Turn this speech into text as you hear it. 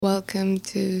Welcome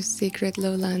to Secret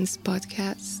Lowlands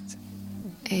Podcast,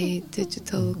 a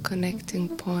digital connecting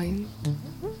point,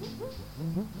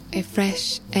 a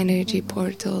fresh energy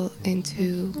portal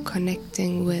into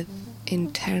connecting with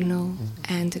internal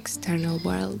and external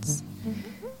worlds,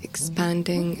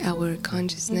 expanding our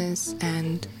consciousness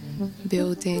and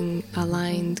building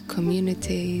aligned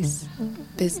communities,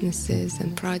 businesses,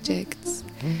 and projects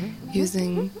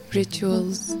using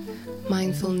rituals,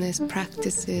 mindfulness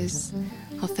practices,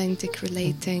 authentic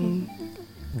relating,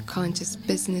 conscious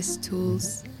business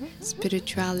tools,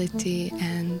 spirituality,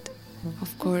 and,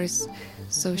 of course,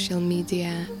 social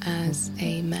media as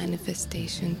a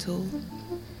manifestation tool.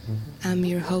 I'm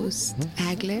your host,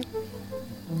 Agle,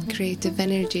 creative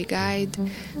energy guide,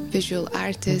 visual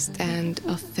artist, and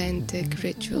authentic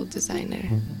ritual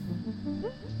designer.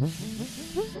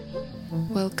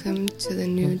 Welcome to the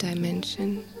new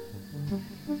dimension.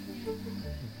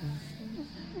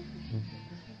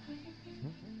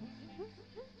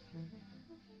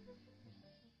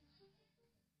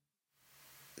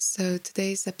 So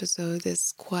today's episode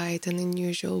is quite an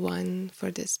unusual one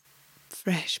for this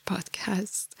fresh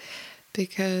podcast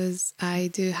because I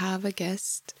do have a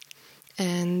guest,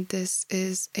 and this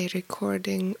is a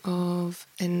recording of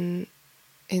an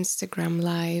Instagram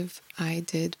live I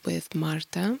did with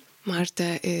Marta.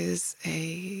 Marta is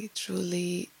a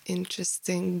truly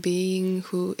interesting being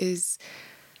who is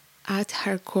at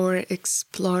her core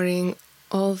exploring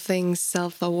all things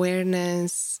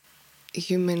self-awareness,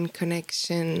 human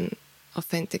connection,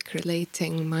 authentic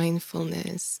relating,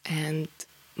 mindfulness, and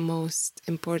most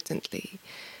importantly,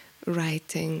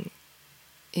 writing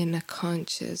in a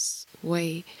conscious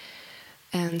way.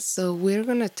 And so we're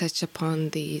going to touch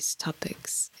upon these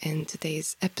topics in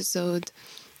today's episode.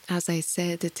 As I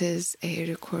said, it is a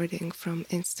recording from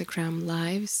Instagram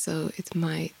Live, so it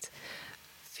might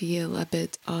feel a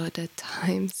bit odd at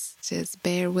times. Just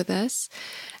bear with us.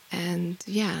 And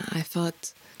yeah, I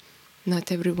thought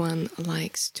not everyone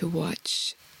likes to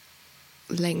watch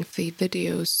lengthy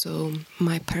videos, so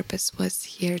my purpose was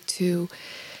here to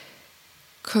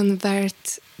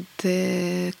convert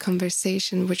the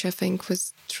conversation, which I think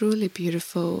was truly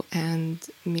beautiful and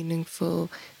meaningful,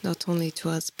 not only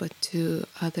to us but to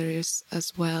others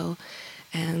as well,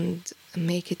 and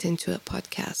make it into a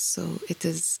podcast so it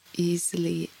is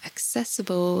easily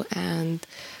accessible and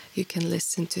you can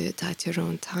listen to it at your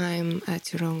own time,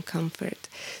 at your own comfort.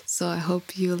 So I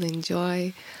hope you'll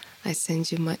enjoy. I send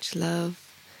you much love,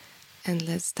 and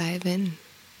let's dive in.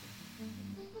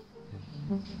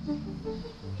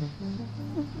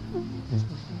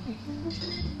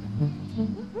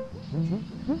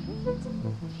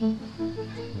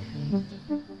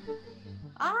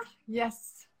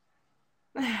 Yes.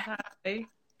 Hi.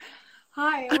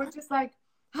 Hi, I was just like,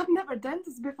 I've never done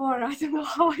this before. I don't know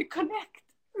how I connect.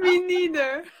 Me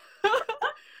neither.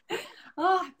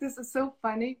 This is so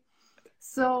funny.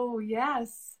 So,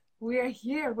 yes, we're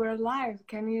here. We're live.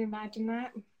 Can you imagine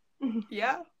that?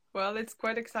 Yeah, well, it's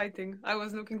quite exciting. I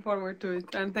was looking forward to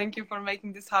it, and thank you for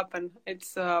making this happen.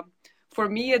 It's for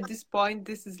me at this point,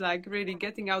 this is like really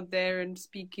getting out there and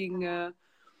speaking.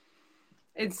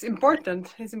 It's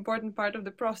important. It's an important part of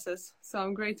the process. So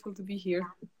I'm grateful to be here.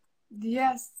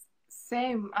 Yes,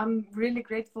 same. I'm really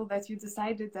grateful that you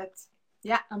decided that,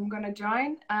 yeah, I'm going to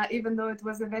join, even though it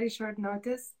was a very short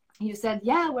notice. You said,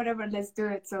 yeah, whatever, let's do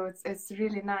it. So it's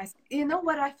really nice. You know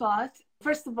what I thought?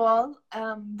 First of all,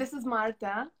 this is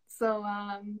Marta. So,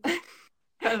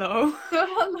 Hello. so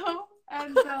hello.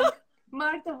 And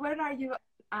Marta, where are you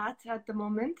at the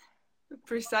moment?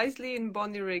 Precisely in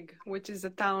Bonnyrigg, which is a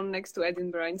town next to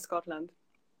Edinburgh in Scotland.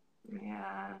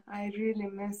 Yeah, I really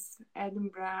miss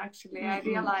Edinburgh, actually. I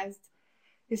realized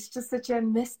it's just such a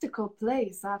mystical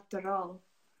place after all.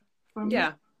 For me,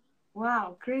 Yeah.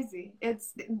 wow, crazy.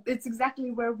 It's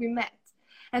exactly where we met.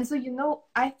 And so,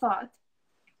 I thought,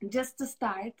 just to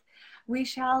start, we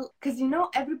shall, because,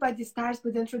 everybody starts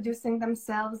with introducing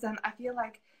themselves, and I feel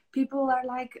like people are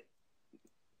like,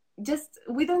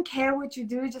 we don't care what you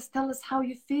do, just tell us how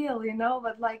you feel,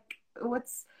 but like,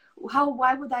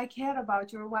 why would I care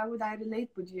about you, or why would I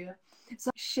relate with you? So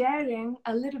sharing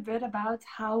a little bit about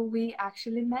how we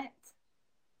actually met,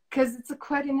 because it's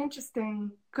quite an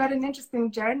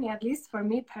interesting journey, at least for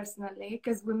me personally,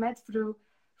 because we met through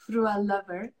a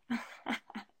lover.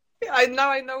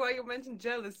 Now I know why you mentioned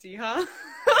jealousy, huh?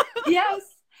 Yes,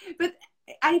 but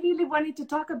I really wanted to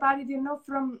talk about it,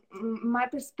 from my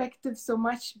perspective so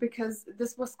much, because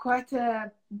this was quite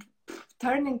a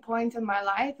turning point in my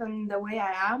life and the way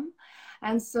I am.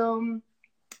 And so,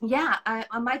 yeah,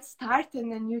 I might start, and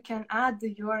then you can add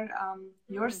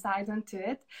your side onto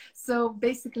it. So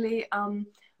basically,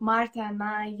 Marta and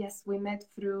I, yes, we met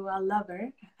through a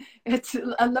lover. It's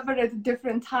a lover at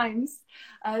different times.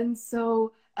 And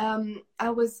so I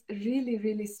was really,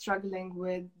 really struggling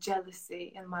with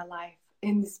jealousy in my life.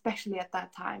 And especially at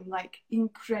that time, like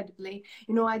incredibly,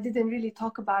 I didn't really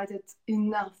talk about it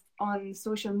enough on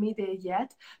social media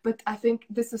yet, but I think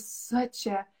this is such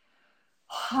a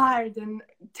hard and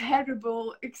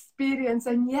terrible experience,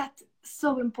 and yet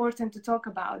so important to talk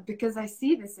about, because I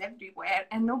see this everywhere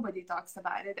and nobody talks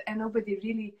about it and nobody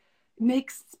really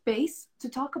makes space to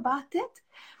talk about it.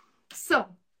 So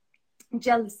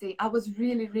jealousy, I was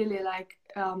really, really like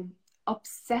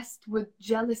obsessed with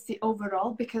jealousy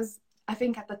overall, because I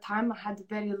think at the time I had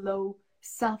very low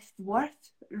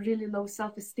self-worth, really low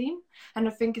self-esteem, and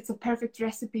I think it's a perfect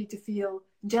recipe to feel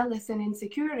jealous and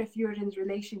insecure if you're in a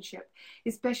relationship,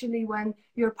 especially when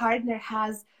your partner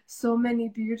has so many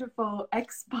beautiful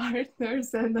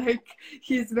ex-partners and like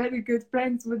he's very good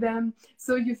friends with them,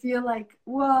 so you feel like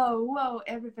whoa,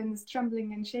 everything is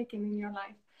trembling and shaking in your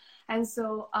life. And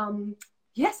so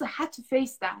yes, I had to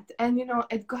face that. And,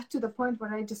 it got to the point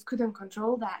where I just couldn't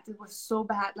control that. It was so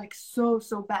bad, like so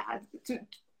bad, to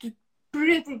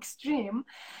pretty extreme.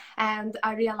 And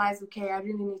I realized, okay, I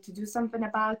really need to do something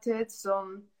about it.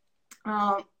 So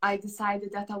I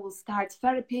decided that I will start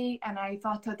therapy, and I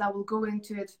thought that I will go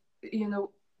into it,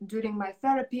 during my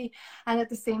therapy. And at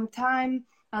the same time,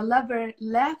 a lover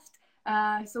left.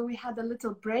 So we had a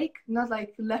little break, not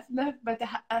like left, but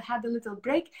I had a little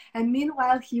break. And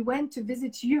meanwhile, he went to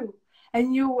visit you,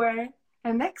 and you were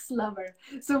an ex-lover.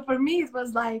 So for me, it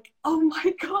was like, oh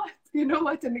my God,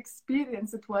 what an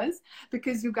experience it was,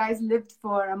 because you guys lived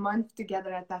for a month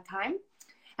together at that time.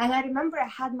 And I remember I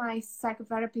had my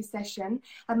psychotherapy session,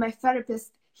 and my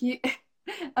therapist,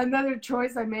 another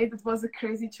choice I made, it was a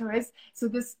crazy choice. So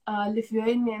this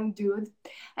Lithuanian dude,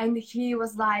 and he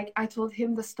was like, I told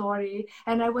him the story,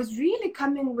 and I was really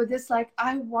coming with this, like,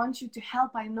 I want you to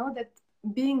help. I know that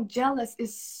being jealous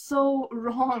is so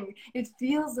wrong. It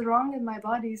feels wrong in my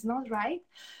body. It's not right.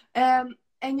 And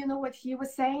you know what he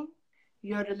was saying?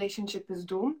 Your relationship is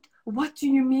doomed. What do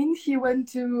you mean he went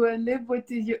to live with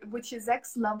his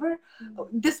ex-lover?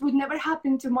 This would never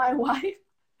happen to my wife.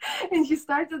 And he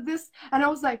started this, and I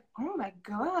was like, oh my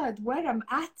God, where I'm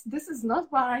at, this is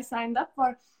not what I signed up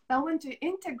for. I want to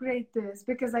integrate this,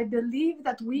 because I believe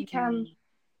that we can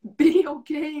be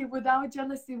okay without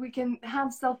jealousy. We can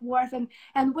have self-worth.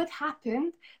 And what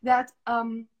happened that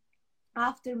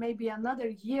after maybe another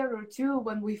year or two,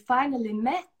 when we finally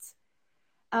met,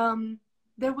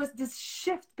 there was this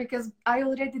shift, because I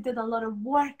already did a lot of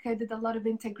work. I did a lot of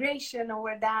integration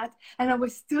over that, and I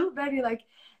was still very like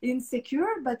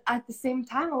insecure, but at the same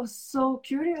time I was so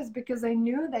curious, because I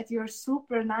knew that you're a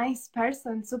super nice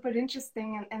person, super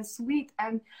interesting and sweet,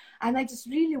 and I just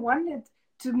really wanted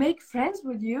to make friends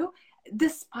with you,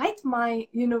 despite my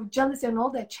jealousy and all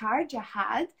that charge I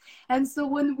had. And so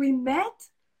when we met,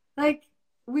 like,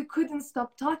 we couldn't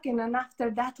stop talking, and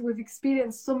after that we've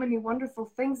experienced so many wonderful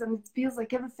things, and it feels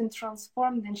like everything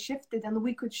transformed and shifted, and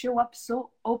we could show up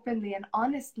so openly and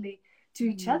honestly to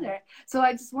each other. So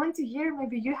I just want to hear,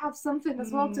 maybe you have something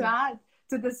as well to add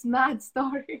to this mad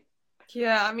story.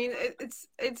 Yeah, I mean,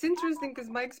 it's interesting, because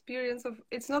my experience of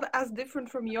it's not as different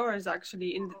from yours,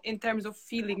 actually, in terms of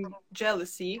feeling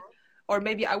jealousy, or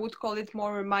maybe I would call it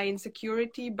more my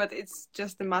insecurity, but it's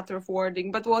just a matter of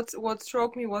wording. But what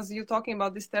struck me was you talking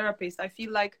about this therapist. I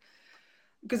feel like,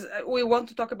 because we want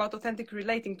to talk about authentic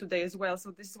relating today as well, so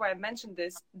this is why I mentioned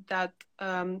this, that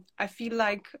I feel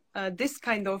like this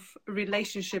kind of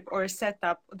relationship or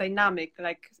setup dynamic,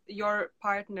 like your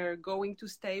partner going to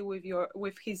stay with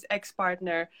his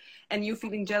ex-partner, and you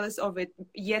feeling jealous of it,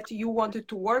 yet you wanted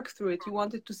to work through it. You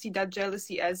wanted to see that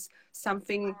jealousy as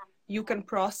something you can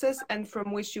process and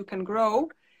from which you can grow.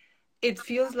 It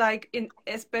feels like,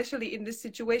 especially in this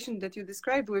situation that you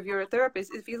described with your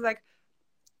therapist, it feels like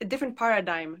a different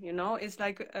paradigm. It's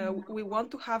like we want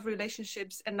to have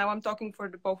relationships, and now I'm talking for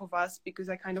the both of us, because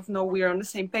I kind of know we are on the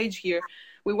same page here.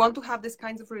 We want to have these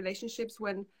kinds of relationships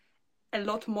when a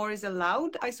lot more is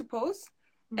allowed, I suppose,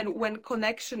 and when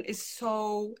connection is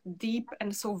so deep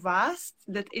and so vast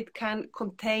that it can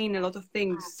contain a lot of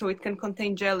things. So it can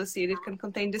contain jealousy, it can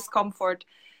contain discomfort,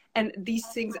 and these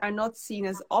things are not seen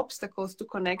as obstacles to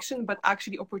connection, but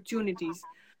actually opportunities.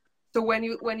 So when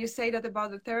you say that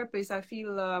about the therapist, I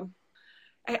feel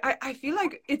I feel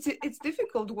like it's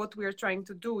difficult what we're trying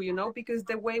to do, because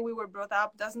the way we were brought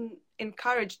up doesn't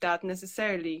encourage that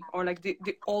necessarily, or like the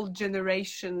old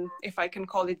generation, if I can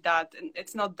call it that. And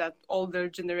it's not that older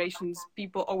generations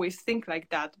people always think like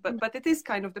that, but it is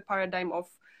kind of the paradigm of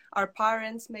our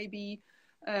parents, maybe,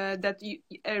 that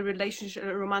a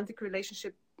romantic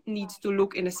relationship needs to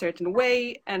look in a certain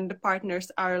way, and the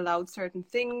partners are allowed certain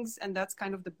things, and that's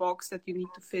kind of the box that you need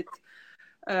to fit.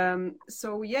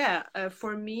 So yeah,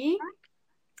 for me,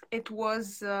 it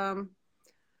was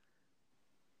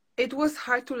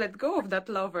hard to let go of that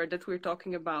lover that we're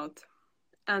talking about.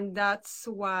 And that's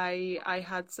why I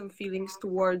had some feelings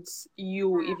towards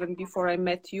you even before I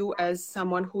met you, as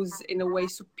someone who's in a way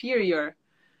superior,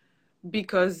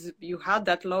 because you had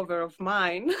that lover of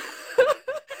mine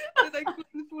that I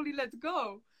couldn't fully let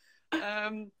go.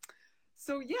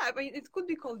 So yeah, I mean, it could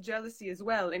be called jealousy as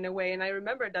well in a way. And I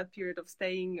remember that period of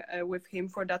staying with him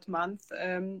for that month.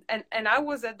 And I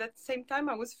was at that same time,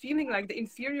 I was feeling like the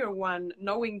inferior one,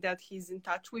 knowing that he's in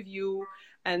touch with you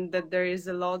and that there is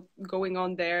a lot going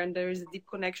on there and there is a deep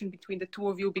connection between the two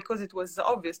of you, because it was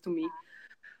obvious to me.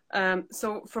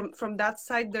 So from that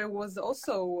side, there was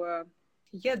also,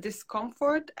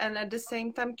 discomfort and at the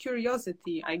same time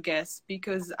curiosity, I guess,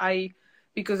 because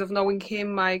of knowing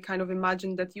him, I kind of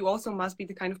imagined that you also must be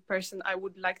the kind of person I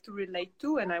would like to relate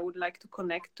to and I would like to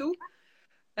connect to.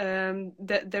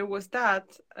 There was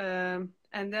that.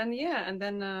 And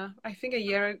then I think a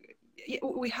year,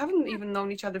 we haven't even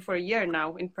known each other for a year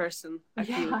now in person, I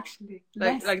feel. Actually.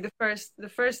 Like the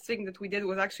first thing that we did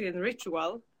was actually a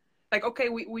ritual. Like, okay,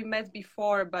 we met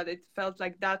before, but it felt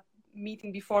like that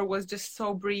meeting before was just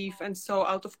so brief and so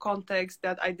out of context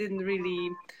that I didn't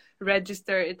really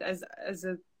register it as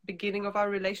a beginning of our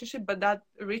relationship. But that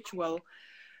ritual,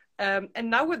 and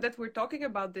now that we're talking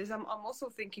about this, I'm also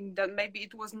thinking that maybe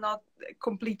it was not a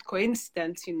complete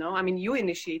coincidence, you know. I mean, you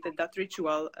initiated that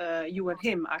ritual, you and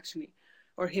him actually,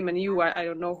 or him and you. I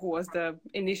don't know who was the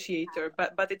initiator,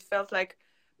 but it felt like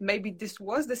maybe this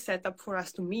was the setup for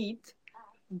us to meet,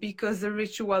 because the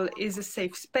ritual is a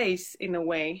safe space in a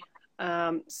way.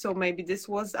 So maybe this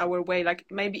was our way, like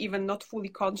maybe even not fully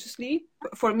consciously,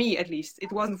 for me at least,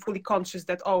 it wasn't fully conscious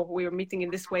that, oh, we are meeting in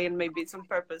this way and maybe it's on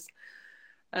purpose.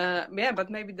 But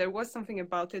maybe there was something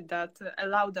about it that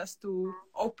allowed us to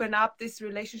open up this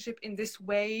relationship in this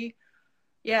way.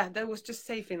 Yeah, that was just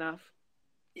safe enough.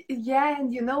 Yeah,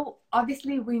 and you know,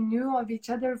 obviously we knew of each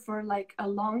other for like a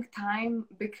long time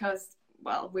because,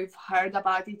 well, we've heard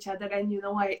about each other, and you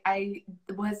know, I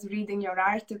was reading your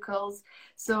articles,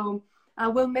 so I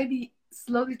will maybe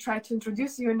slowly try to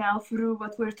introduce you now through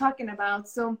what we're talking about.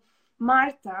 So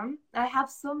Marta, I have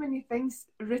so many things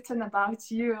written about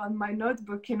you on my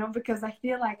notebook, you know, because I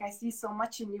feel like I see so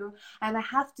much in you, and I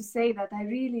have to say that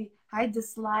I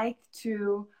dislike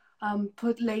to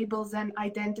put labels and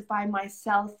identify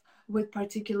myself with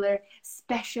particular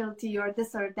specialty or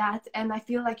this or that. And I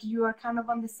feel like you are kind of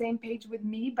on the same page with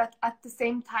me, but at the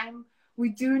same time, we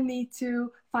do need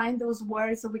to find those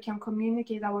words so we can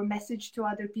communicate our message to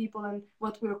other people and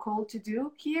what we're called to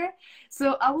do here.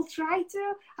 So I will try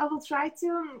to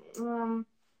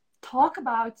talk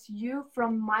about you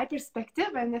from my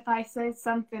perspective, and if I say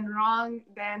something wrong,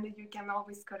 then you can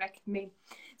always correct me.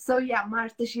 So yeah,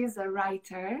 Marta, she's a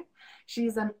writer,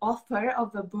 she's an author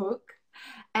of a book,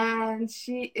 and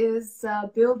she is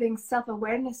building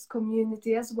self-awareness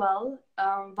community as well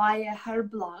via her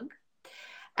blog.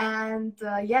 And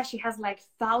she has like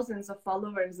thousands of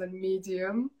followers on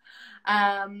Medium,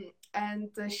 and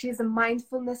she's a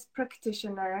mindfulness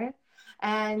practitioner,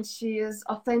 and she is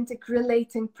authentic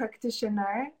relating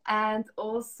practitioner, and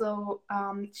also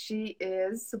she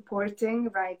is supporting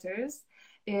writers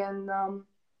in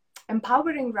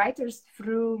empowering writers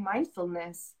through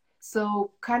mindfulness.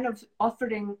 So kind of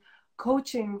offering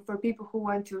coaching for people who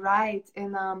want to write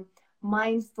in a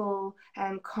mindful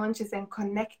and conscious and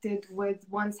connected with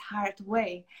one's heart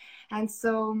way. And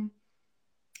so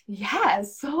yeah,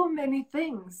 so many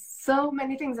things,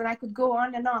 and I could go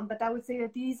on and on, but I would say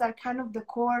that these are kind of the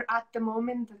core at the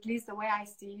moment, at least the way I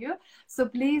see you. So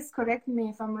please correct me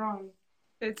if I'm wrong.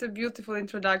 It's a beautiful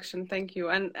introduction, thank you.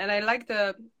 And I like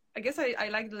I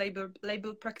like the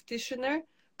label practitioner,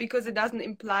 because it doesn't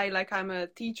imply like I'm a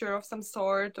teacher of some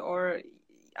sort or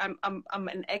I'm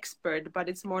an expert, but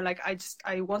it's more like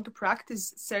I want to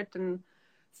practice certain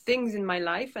things in my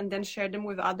life and then share them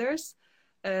with others.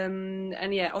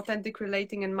 And yeah, authentic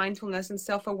relating and mindfulness and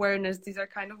self-awareness, these are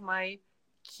kind of my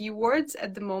keywords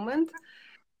at the moment.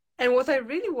 And what I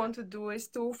really want to do is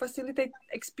to facilitate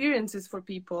experiences for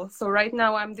people. So right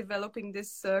now I'm developing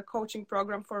this coaching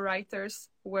program for writers,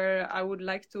 where I would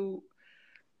like to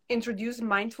introduce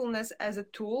mindfulness as a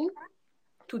tool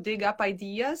to dig up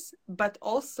ideas, but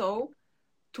also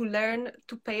to learn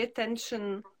to pay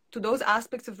attention to those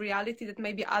aspects of reality that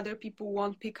maybe other people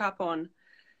won't pick up on.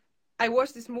 I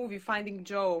watched this movie, Finding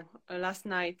Joe, last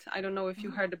night. I don't know if you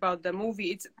heard about the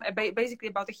movie. It's basically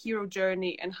about a hero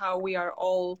journey and how we are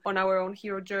all on our own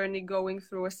hero journey, going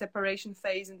through a separation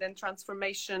phase and then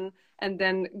transformation and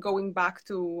then going back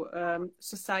to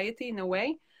society in a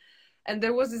way. And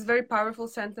there was this very powerful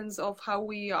sentence of how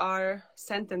we are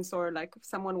sentenced, or like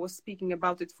someone was speaking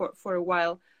about it for a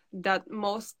while, that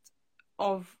most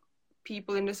of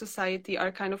people in the society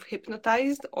are kind of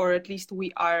hypnotized, or at least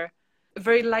we are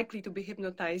very likely to be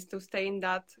hypnotized, to stay in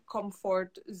that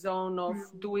comfort zone of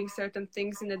doing certain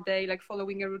things in a day, like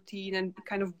following a routine and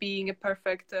kind of being a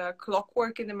perfect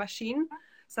clockwork in the machine,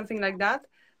 something like that.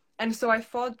 And so I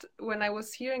thought, when I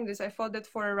was hearing this, I thought that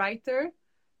for a writer,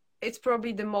 it's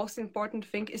probably the most important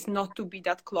thing is not to be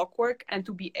that clockwork and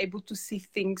to be able to see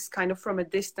things kind of from a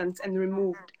distance and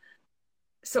removed.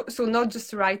 So not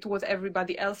just write what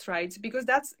everybody else writes, because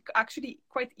that's actually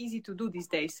quite easy to do these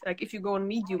days. Like if you go on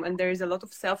Medium and there is a lot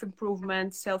of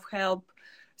self-improvement, self-help,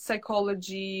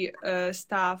 psychology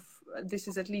stuff. This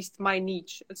is at least my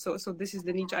niche. So this is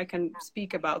the niche I can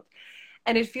speak about.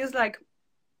 And it feels like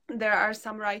there are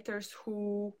some writers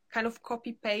who kind of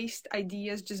copy paste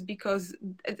ideas just because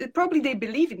probably they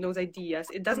believe in those ideas.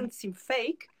 It doesn't seem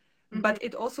fake, but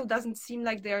it also doesn't seem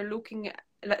like they are looking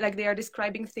like they are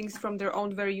describing things from their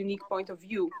own very unique point of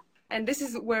view. And this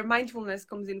is where mindfulness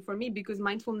comes in for me, because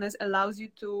mindfulness allows you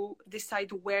to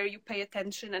decide where you pay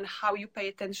attention and how you pay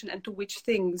attention and to which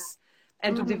things,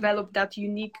 and to develop that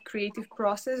unique creative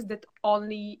process that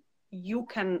only you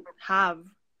can have.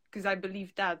 Because I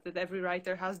believe that every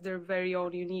writer has their very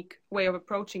own unique way of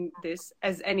approaching this,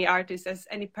 as any artist, as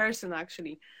any person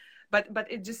actually. But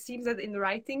it just seems that in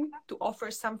writing, to offer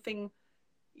something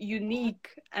unique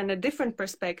and a different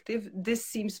perspective, this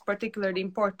seems particularly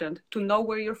important, to know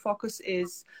where your focus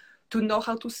is, to know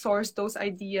how to source those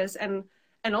ideas, and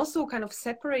also kind of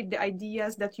separate the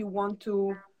ideas that you want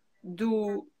to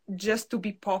do just to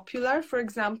be popular, for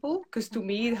example. Because to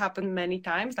me it happened many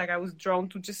times, like I was drawn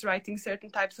to just writing certain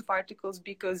types of articles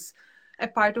because a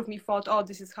part of me thought, oh,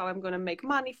 this is how I'm going to make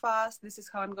money fast, this is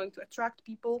how I'm going to attract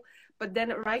people. But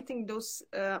then writing those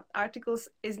articles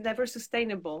is never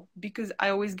sustainable, because I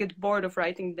always get bored of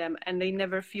writing them and they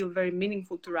never feel very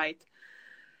meaningful to write.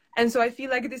 And so I feel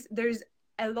like there's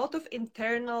a lot of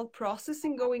internal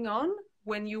processing going on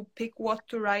when you pick what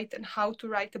to write and how to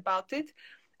write about it.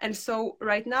 And so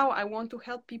right now I want to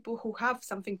help people who have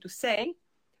something to say,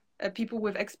 people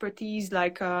with expertise,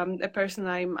 like a person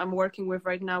I'm working with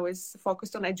right now is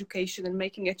focused on education and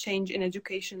making a change in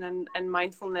education and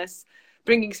mindfulness,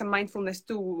 bringing some mindfulness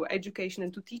to education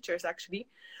and to teachers actually.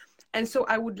 And so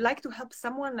I would like to help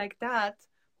someone like that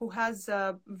who has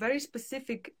a very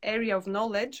specific area of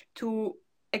knowledge to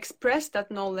express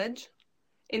that knowledge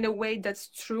in a way that's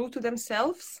true to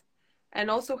themselves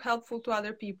and also helpful to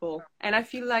other people. And I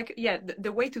feel like, yeah,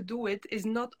 the way to do it is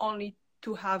not only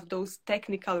to have those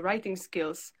technical writing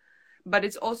skills, but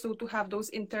it's also to have those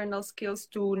internal skills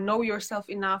to know yourself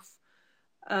enough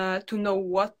to know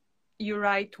what you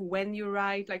write, when you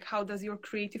write, like how does your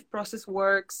creative process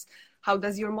works, how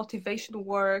does your motivation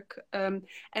work. And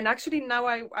actually now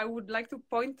I would like to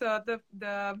point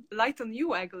the light on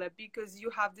you, Egle, because you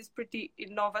have this pretty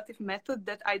innovative method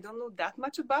that I don't know that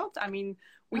much about. I mean,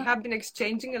 we have been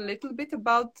exchanging a little bit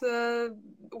about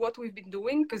what we've been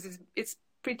doing, because it's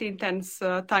pretty intense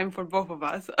time for both of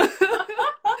us.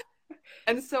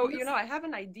 And so, you know, I have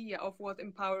an idea of what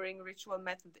empowering ritual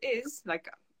method is, like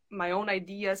my own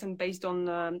ideas and based on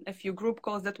a few group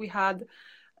calls that we had.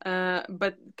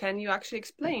 But can you actually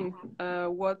explain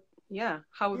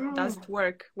how does it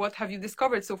work? What have you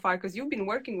discovered so far? Because you've been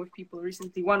working with people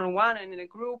recently, one-on-one and in a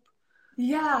group.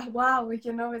 Yeah, wow,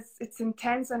 you know, it's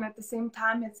intense, and at the same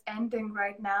time it's ending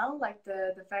right now, like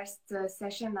the first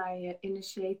session I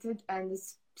initiated, and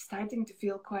it's starting to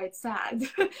feel quite sad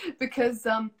because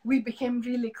we became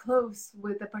really close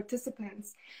with the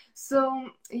participants. So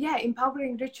yeah,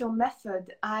 empowering ritual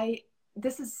method,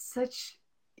 this is such,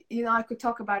 you know, I could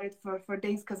talk about it for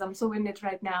days because I'm so in it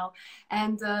right now.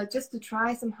 And just to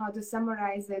try somehow to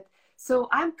summarize it, so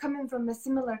I'm coming from a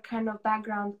similar kind of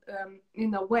background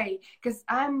in a way, because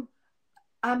I'm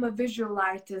a visual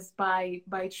artist by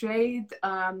trade.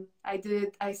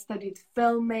 I studied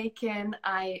filmmaking.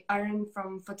 I earned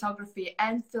from photography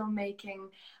and filmmaking,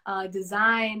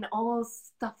 design, all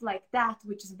stuff like that,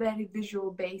 which is very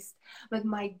visual based. But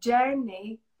my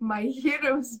journey, my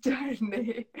hero's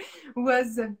journey,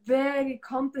 was very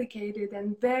complicated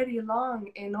and very long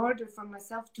in order for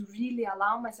myself to really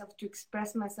allow myself to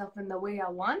express myself in the way I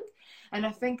want. And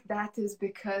I think that is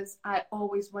because I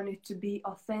always wanted to be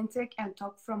authentic and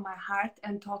talk from my heart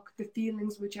and talk the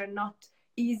feelings which are not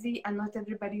easy and not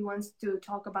everybody wants to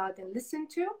talk about and listen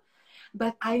to,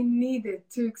 but I needed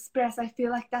to express. I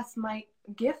feel like that's my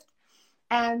gift.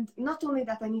 And not only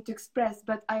that I need to express,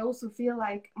 but I also feel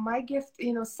like my gift,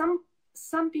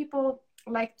 some people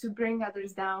like to bring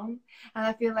others down, and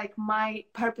I feel like my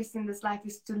purpose in this life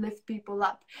is to lift people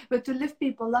up, but to lift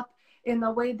people up in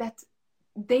a way that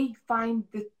they find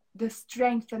the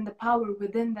strength and the power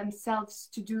within themselves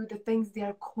to do the things they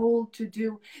are called to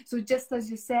do. So just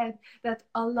as you said, that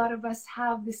a lot of us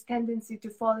have this tendency to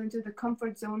fall into the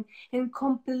comfort zone and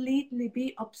completely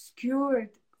be obscured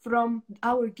from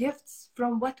our gifts,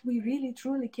 from what we really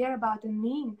truly care about and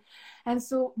mean. And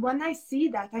so when I see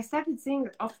that, I started seeing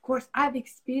that, of course, I've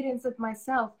experienced it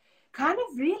myself, kind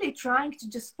of really trying to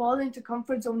just fall into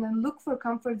comfort zone and look for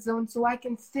comfort zone so I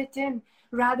can fit in,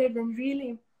 rather than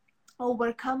really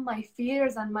overcome my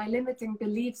fears and my limiting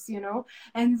beliefs,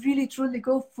 and really truly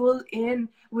go full in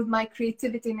with my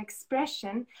creativity and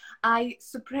expression. I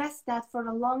suppressed that for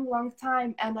a long, long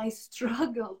time, and I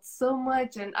struggled so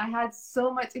much, and I had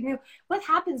so much. What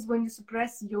happens when you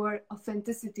suppress your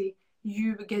authenticity?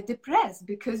 You get depressed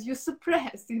because you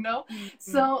suppress, Mm-hmm.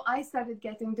 So I started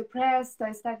getting depressed.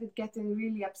 I started getting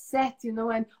really upset,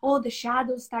 and all the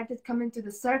shadows started coming to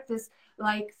the surface,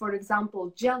 like, for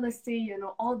example, jealousy,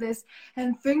 all this,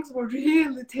 and things were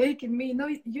really taking me.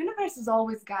 Universe is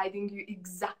always guiding you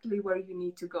exactly where you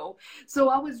need to go. So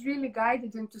I was really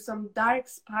guided into some dark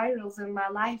spirals in my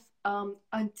life,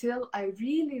 until I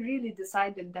really, really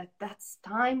decided that that's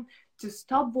time to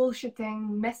stop bullshitting,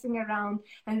 messing around,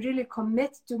 and really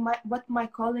commit to what my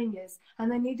calling is.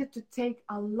 And I needed to take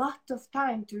a lot of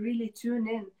time to really tune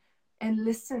in and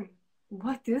listen.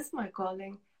 What is my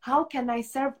calling? How can I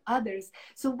serve others?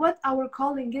 So what our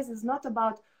calling is not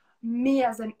about me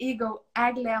as an ego,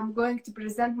 ugly, I'm going to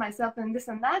present myself and this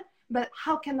and that, but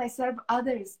how can I serve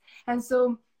others? And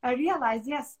so I realized,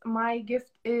 yes, my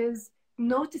gift is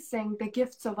noticing the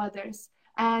gifts of others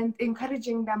and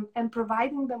encouraging them and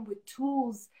providing them with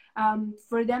tools,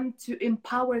 for them to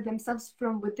empower themselves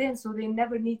from within, so they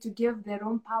never need to give their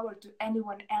own power to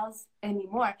anyone else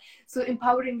anymore. So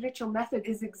empowering ritual method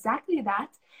is exactly that.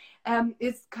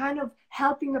 It's kind of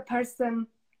helping a person,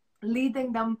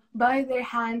 leading them by their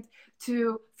hand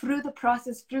through the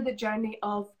process, through the journey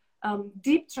of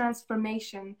deep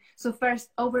transformation. So first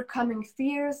overcoming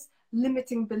fears,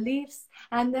 limiting beliefs,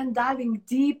 and then diving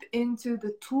deep into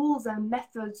the tools and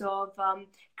methods of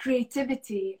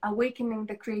creativity, awakening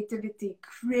the creativity,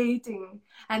 creating,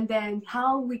 and then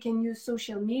how we can use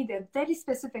social media, very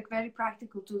specific, very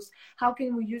practical tools. How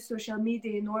can we use social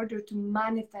media in order to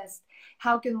manifest?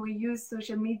 How can we use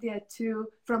social media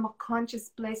from a conscious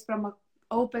place, from a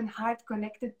open heart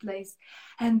connected place?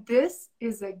 And this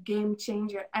is a game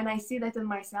changer, and I see that in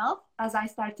myself as I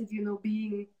started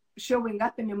showing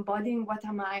up and embodying what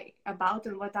am I about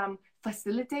and what I'm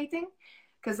facilitating.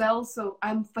 Because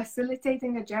I'm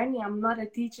facilitating a journey. I'm not a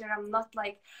teacher. I'm not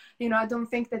like, I don't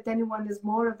think that anyone is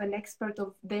more of an expert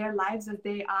of their lives as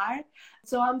they are.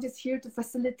 So I'm just here to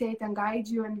facilitate and guide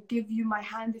you and give you my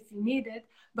hand if you need it.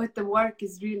 But the work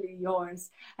is really yours.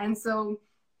 And so,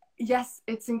 yes,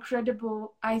 it's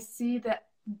incredible. I see that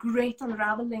great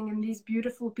unraveling in these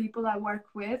beautiful people I work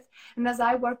with. And as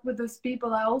I work with those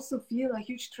people, I also feel a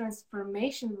huge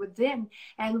transformation within.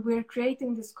 And we're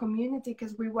creating this community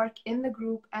because we work in the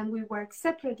group and we work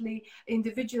separately,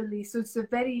 individually. So it's a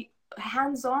very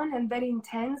hands-on and very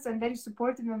intense and very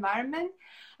supportive environment.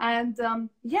 And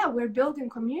we're building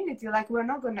community. Like, we're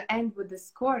not going to end with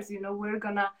this course, we're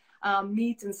going to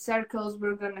meet in circles.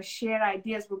 We're going to share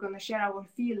ideas. We're going to share our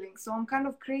feelings. So I'm kind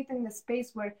of creating a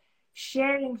space where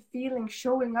sharing feelings,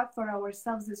 showing up for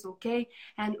ourselves is okay.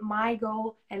 And my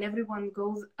goal and everyone's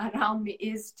goals around me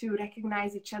is to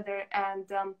recognize each other and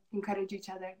encourage each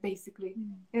other, basically,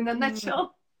 in a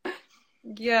nutshell.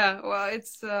 Yeah, well,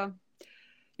 it's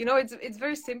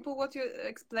very simple what you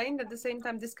explained. At the same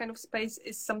time, this kind of space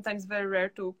is sometimes very rare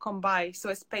to come by. So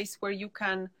a space where you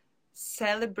can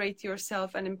celebrate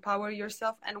yourself and empower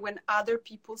yourself, and when other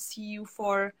people see you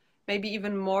for maybe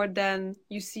even more than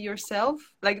you see yourself.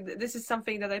 Like, this is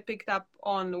something that I picked up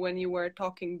on when you were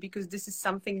talking, because this is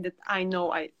something that I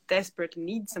know I desperately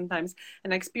need sometimes.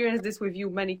 And I experienced this with you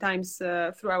many times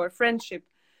through our friendship.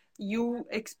 You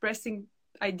expressing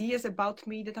ideas about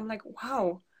me that I'm like,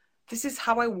 wow, this is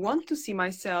how I want to see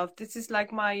myself. This is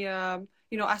like my,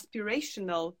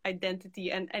 aspirational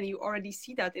identity. And you already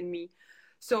see that in me.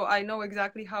 So I know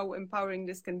exactly how empowering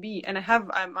this can be. And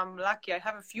I'm lucky. I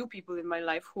have a few people in my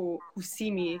life who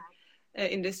see me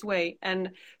in this way.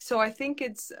 And so I think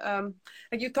it's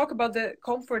like you talk about the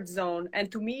comfort zone.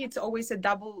 And to me, it's always a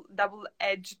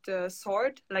double-edged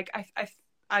sword. Like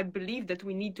I believe that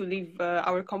we need to leave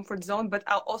our comfort zone, but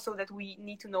also that we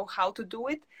need to know how to do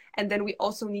it. And then we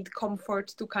also need comfort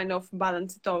to kind of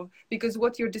balance it off. Because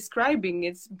what you're describing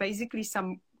is basically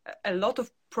a lot of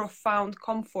profound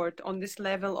comfort on this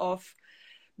level of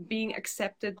being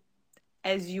accepted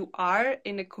as you are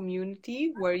in a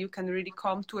community where you can really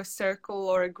come to a circle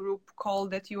or a group call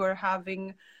that you are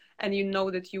having, and you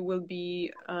know that you will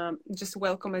be just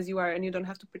welcome as you are, and you don't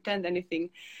have to pretend anything.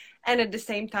 And at the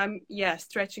same time, yeah,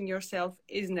 stretching yourself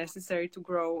is necessary to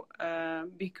grow,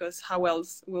 because how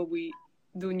else will we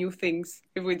do new things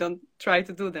if we don't try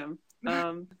to do them?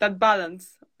 That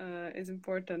balance is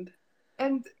important.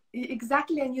 And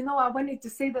exactly, and I wanted to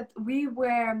say that we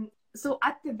were, so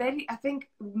at the very, I think,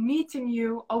 meeting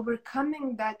you,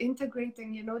 overcoming that,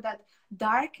 integrating, that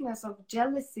darkness of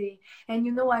jealousy. And,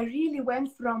 I really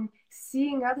went from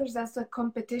seeing others as a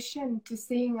competition to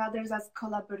seeing others as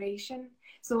collaboration.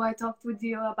 So I talked with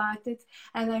you about it,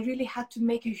 and I really had to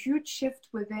make a huge shift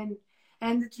within.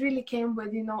 And it really came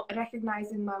with,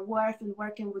 recognizing my worth and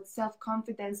working with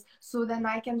self-confidence. So then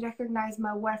I can recognize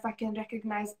my worth, I can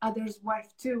recognize others'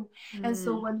 worth too. And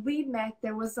so when we met,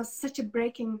 there was such a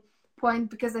breaking point,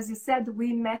 because as you said,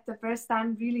 we met the first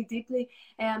time really deeply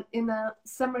in a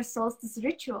summer solstice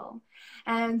ritual.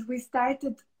 And we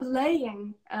started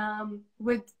playing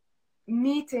with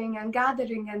meeting and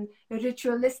gathering and a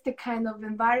ritualistic kind of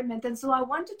environment. And so I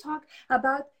want to talk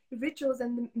about rituals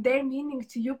and their meaning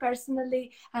to you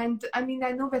personally. And I mean,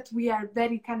 I know that we are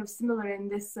very kind of similar in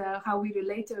this, how we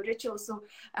relate to rituals. So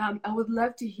I would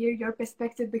love to hear your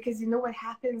perspective, because what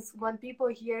happens when people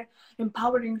hear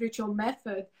empowering ritual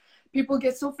method, people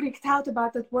get so freaked out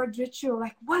about that word ritual,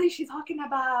 like, what is she talking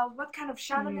about? What kind of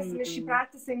shamanism is she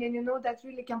practicing? And that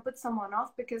really can put someone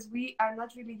off, because we are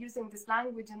not really using this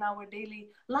language in our daily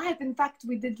life. In fact,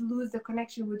 we did lose the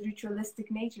connection with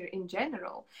ritualistic nature in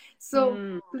general.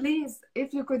 So please,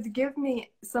 if you could give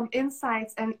me some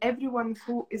insights, and everyone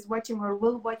who is watching or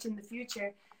will watch in the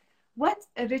future, what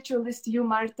a ritual is to you,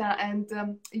 Marta, and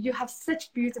you have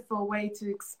such beautiful way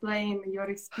to explain your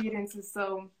experiences.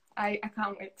 So I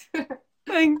can't wait.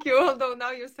 Thank you. Although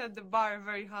now you set the bar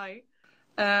very high.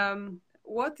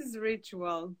 What is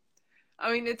ritual?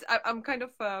 I mean, I'm kind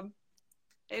of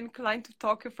inclined to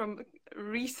talk from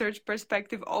research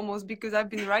perspective almost, because I've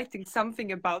been writing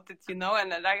something about it, and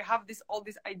I have all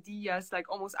these ideas, like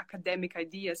almost academic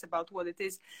ideas about what it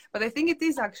is. But I think it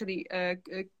is actually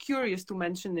curious to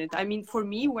mention it. I mean, for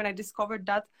me, when I discovered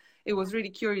that, it was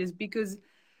really curious, because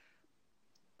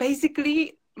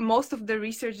basically most of the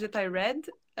research that I read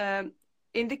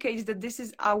indicates that this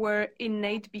is our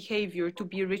innate behavior to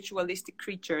be ritualistic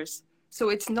creatures. So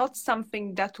it's not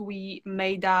something that we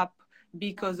made up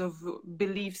because of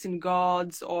beliefs in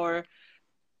gods, or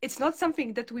it's not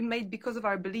something that we made because of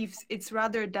our beliefs. It's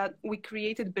rather that we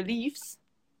created beliefs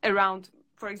around,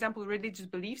 for example, religious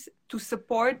beliefs, to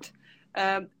support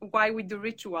why we do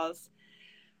rituals.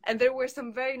 And there were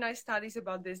some very nice studies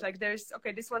about this. Like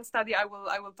this one study, I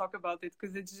will talk about it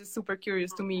because it's just super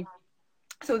curious to me.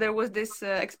 So there was this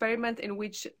experiment in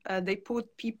which they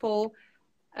put people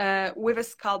with a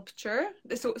sculpture.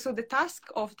 So the task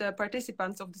of the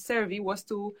participants of the survey was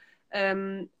to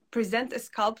present a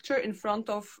sculpture in front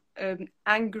of an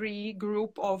angry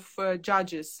group of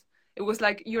judges. It was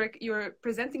like you're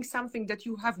presenting something that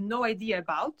you have no idea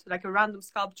about, like a random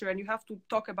sculpture, and you have to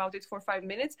talk about it for 5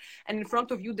 minutes. And in front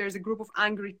of you, there's a group of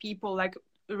angry people, like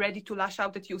ready to lash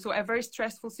out at you. So a very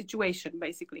stressful situation,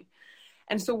 basically.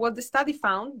 And so what the study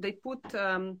found, they put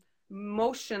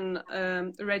motion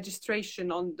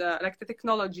registration on the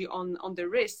technology on the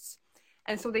wrists.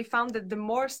 And so they found that the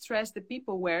more stressed the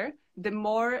people were, the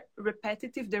more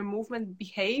repetitive their movements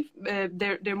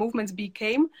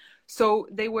became. So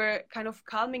they were kind of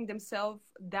calming themselves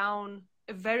down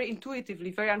very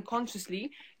intuitively, very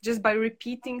unconsciously, just by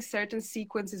repeating certain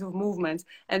sequences of movements.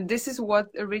 And this is what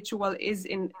a ritual is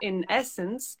in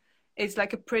essence. It's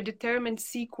like a predetermined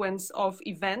sequence of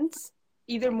events,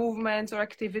 either movements or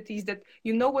activities that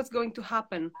you know what's going to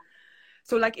happen.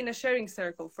 So like in a sharing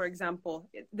circle, for example,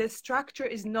 the structure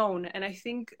is known. And I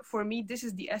think for me, this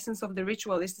is the essence of the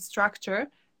ritual, is the structure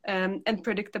and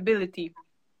predictability.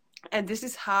 And this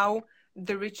is how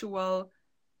the ritual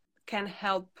can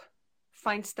help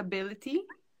find stability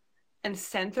and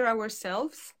center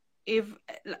ourselves, if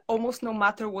almost no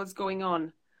matter what's going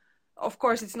on. Of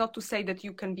course, it's not to say that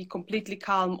you can be completely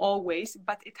calm always,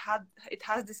 but it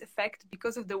has this effect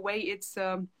because of the way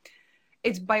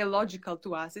it's biological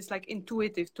to us. It's like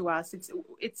intuitive to us.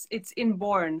 It's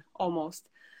inborn almost.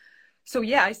 So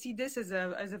yeah, I see this as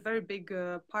a very big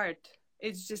part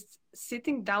It's just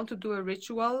sitting down to do a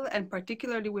ritual, and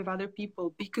particularly with other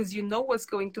people, because you know what's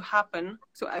going to happen.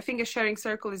 So I think a sharing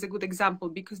circle is a good example,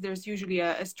 because there's usually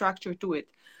a structure to it.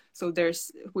 So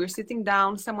we're sitting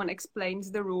down, someone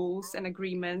explains the rules and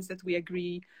agreements that we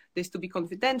agree this to be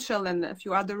confidential, and a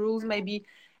few other rules maybe,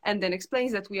 and then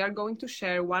explains that we are going to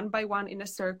share one by one in a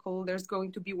circle. There's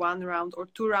going to be 1 round or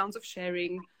 2 rounds of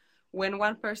sharing. When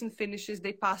one person finishes,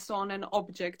 they pass on an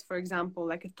object, for example,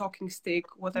 like a talking stick,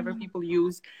 whatever people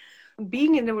use.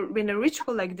 Being in a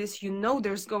ritual like this, you know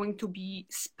there's going to be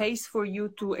space for you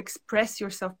to express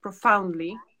yourself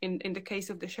profoundly, in the case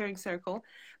of the sharing circle.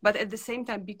 But at the same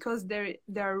time, because there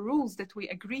are rules that we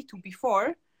agreed to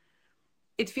before,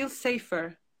 it feels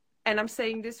safer. And I'm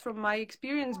saying this from my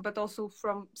experience, but also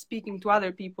from speaking to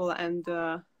other people and,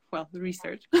 the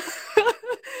research.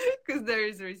 Because there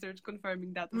is research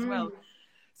confirming that as well.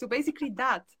 So basically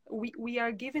that, we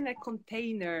are given a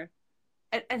container.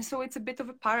 And so it's a bit of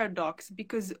a paradox,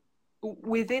 because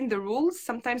within the rules,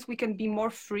 sometimes we can be more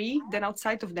free than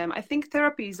outside of them. I think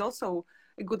therapy is also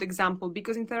a good example,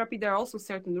 because in therapy, there are also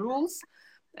certain rules.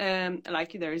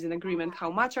 Like there is an agreement, how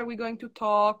much are we going to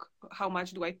talk? How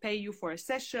much do I pay you for a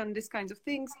session? These kinds of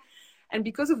things. And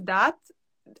because of that,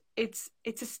 it's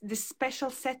this special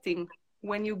setting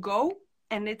when you go,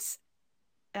 and it's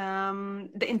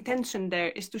the intention there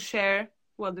is to share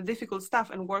the difficult stuff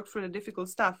and work through the difficult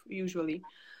stuff usually.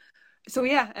 So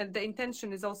yeah, and the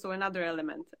intention is also another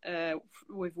element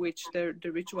with which the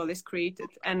ritual is created,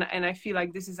 and I feel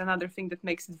like this is another thing that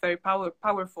makes it very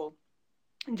powerful.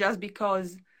 Just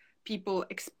because people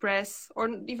express or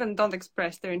even don't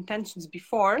express their intentions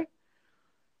before,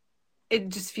 it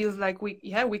just feels like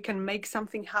we can make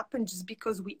something happen just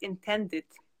because we intend it.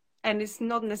 And it's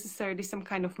not necessarily some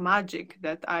kind of magic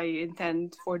that I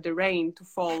intend for the rain to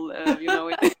fall, in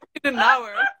an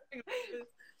hour.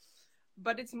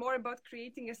 But it's more about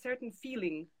creating a certain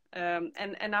feeling.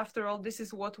 And after all, this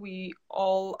is what we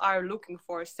all are looking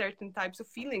for, certain types of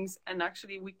feelings. And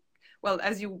actually,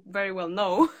 as you very well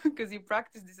know, because you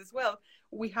practice this as well,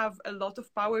 we have a lot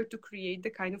of power to create the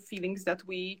kind of feelings that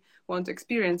we want to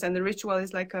experience. And the ritual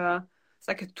is like a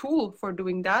tool for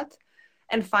doing that.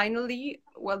 And finally,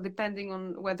 depending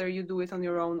on whether you do it on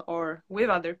your own or with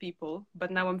other people, but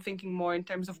now I'm thinking more in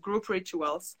terms of group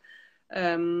rituals.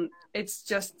 It's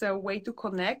just a way to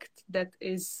connect that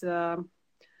is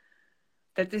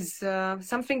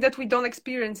something that we don't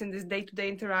experience in this day-to-day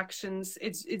interactions.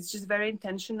 It's just very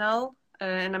intentional,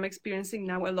 and I'm experiencing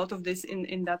now a lot of this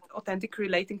in that authentic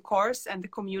relating course and the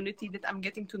community that I'm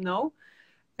getting to know.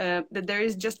 That there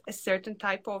is just a certain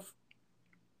type of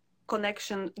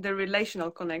connection, the relational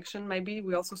connection. Maybe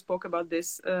we also spoke about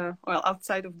this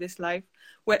outside of this live,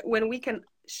 when we can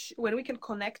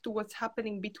connect to what's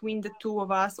happening between the two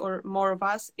of us or more of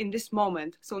us in this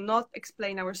moment. So not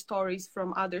explain our stories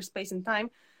from other space and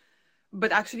time,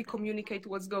 but actually communicate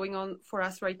what's going on for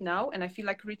us right now. And I feel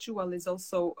like ritual is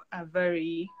also a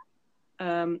very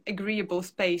agreeable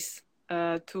space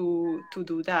to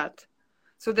do that.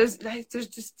 So there's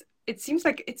just, it seems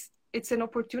like it's an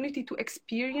opportunity to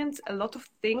experience a lot of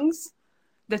things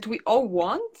that we all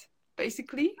want,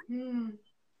 basically.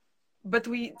 But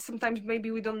sometimes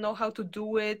maybe we don't know how to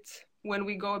do it when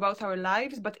we go about our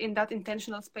lives. But in that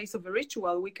intentional space of a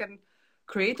ritual, we can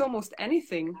create almost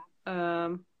anything.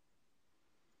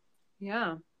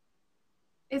 Yeah.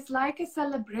 It's like a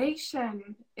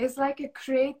celebration. It's like a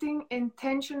creating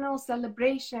intentional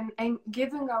celebration and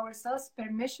giving ourselves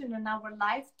permission in our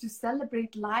life to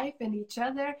celebrate life and each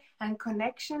other and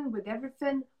connection with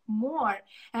everything more.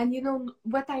 And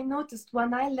what I noticed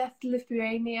when I left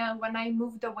Lithuania, when I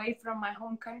moved away from my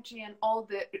home country and all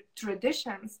the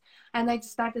traditions, and I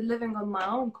just started living on my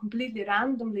own completely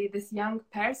randomly, this young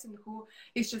person who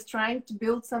is just trying to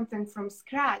build something from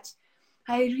scratch,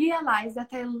 I realized that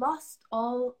I lost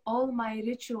all my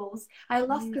rituals. I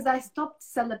lost because I stopped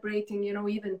celebrating,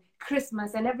 even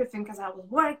Christmas and everything, because I was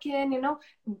working,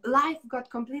 life got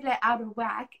completely out of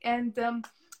whack.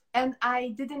 And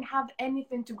I didn't have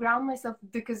anything to ground myself,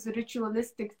 because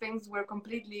ritualistic things were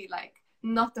completely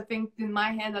not a thing in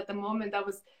my head at the moment. I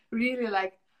was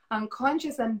really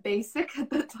unconscious and basic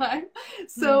at the time.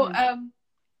 So,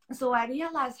 so I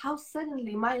realized how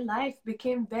suddenly my life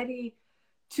became very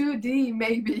 2D,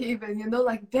 maybe even,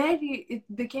 it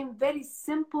became very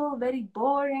simple, very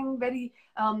boring, very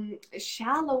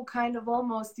shallow kind of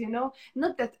almost,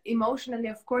 not that emotionally,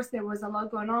 of course, there was a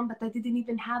lot going on, but I didn't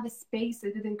even have a space. I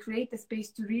didn't create a space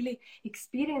to really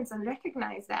experience and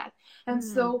recognize that. And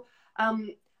so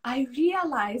I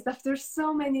realized after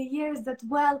so many years that,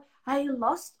 well, I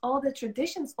lost all the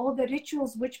traditions, all the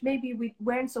rituals, which maybe we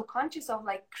weren't so conscious of,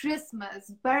 like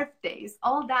Christmas, birthdays,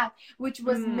 all that, which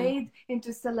was made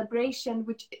into celebration,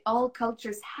 which all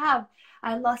cultures have.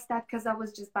 I lost that because I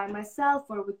was just by myself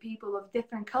or with people of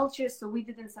different cultures, so we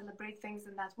didn't celebrate things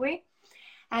in that way.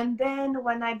 And then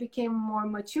when I became more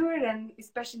mature, and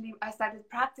especially I started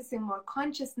practicing more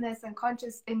consciousness and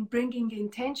conscious in bringing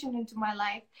intention into my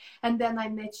life. And then I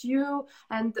met you.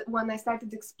 And when I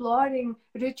started exploring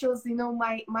rituals, you know,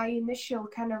 my initial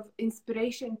kind of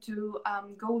inspiration to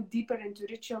go deeper into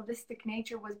ritualistic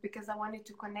nature was because I wanted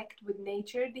to connect with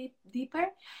nature deeper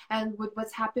and with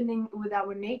what's happening with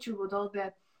our nature, with all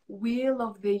the wheel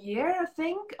of the year, I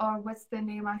think, or what's the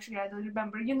name, actually I don't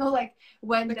remember, you know, like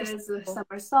when Like there's a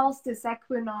summer solstice,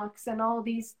 equinox, and all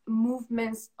these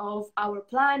movements of our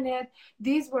planet.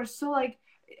 These were so like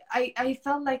I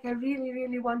felt like I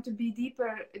really want to be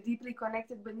deeply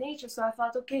connected with nature. So I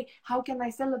thought, okay, how can I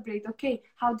celebrate? Okay,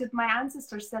 how did my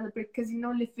ancestors celebrate? Because, you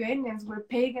know, Lithuanians were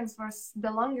pagans for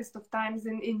the longest of times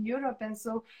in Europe. And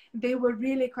so they were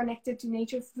really connected to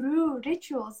nature through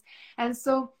rituals. And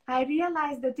so I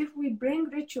realized that if we bring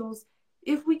rituals,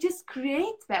 if we just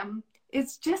create them,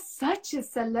 it's just such a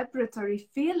celebratory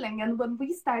feeling. And when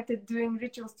we started doing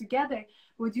rituals together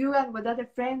with you and with other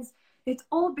friends, it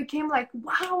all became like,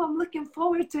 wow, I'm looking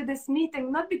forward to this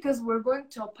meeting, not because we're going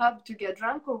to a pub to get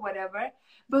drunk or whatever,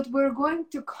 but we're going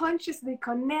to consciously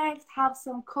connect, have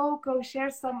some cocoa,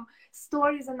 share some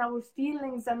stories and our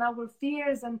feelings and our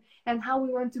fears and how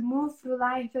we want to move through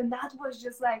life. And that was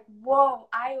just like, whoa,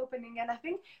 eye-opening. And I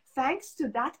think thanks to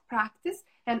that practice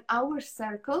and our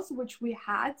circles, which we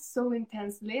had so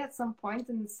intensely at some point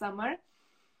in the summer,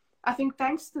 I think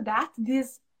thanks to that,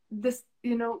 this,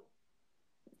 you know,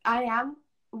 I am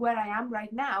where I am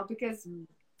right now because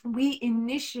we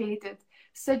initiated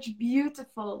such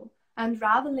beautiful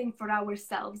unraveling for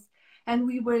ourselves, and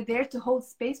we were there to hold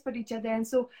space for each other. And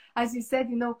so, as you said,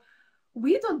 you know,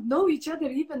 we don't know each other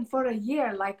even for a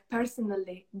year, like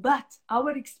personally, but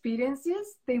our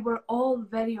experiences, they were all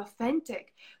very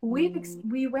authentic.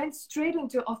 We went straight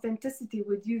into authenticity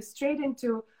with you, straight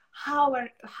into how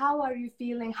are you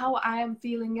feeling, how I am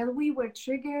feeling, and we were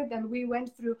triggered and we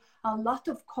went through a lot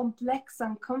of complex,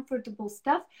 uncomfortable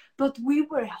stuff, but we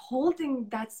were holding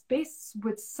that space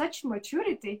with such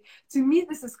maturity. To me,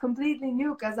 this is completely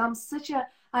new because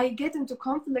I get into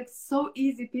conflict so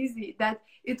easy peasy that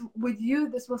with you,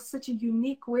 this was such a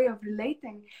unique way of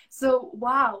relating. So,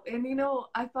 wow. And, you know,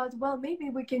 I thought, well, maybe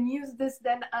we can use this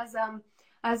then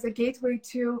as a gateway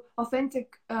to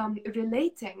authentic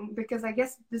relating, because I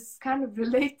guess this is kind of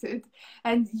related,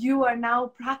 and you are now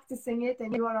practicing it,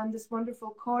 and you are on this wonderful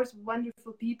course,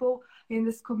 wonderful people in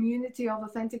this community of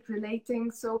authentic relating.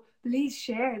 So please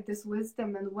share this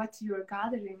wisdom and what you're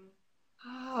gathering.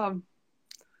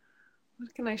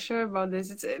 What can I share about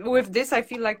this? With this, I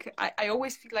feel like I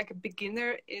always feel like a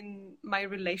beginner in my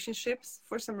relationships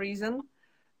for some reason,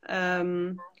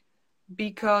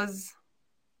 because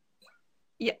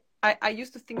I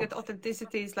used to think that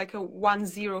authenticity is like a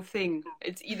 1-0 thing.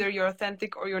 It's either you're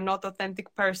authentic or you're not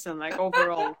authentic person, like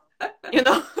overall, you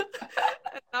know.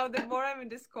 Now, the more I'm in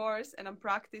this course and I'm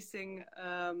practicing,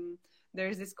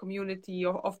 there's this community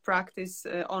of practice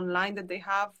online that they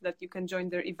have, that you can join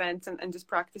their events and just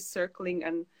practice circling.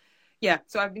 And yeah,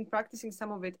 so I've been practicing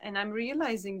some of it, and I'm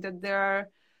realizing that there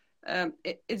are,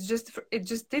 it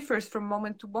just differs from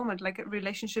moment to moment. Like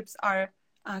relationships are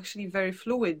actually very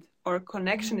fluid, or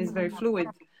connection is very fluid.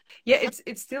 Yeah,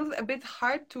 it's still a bit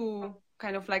hard to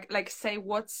kind of like say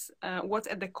what's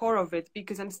at the core of it,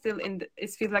 because I'm still it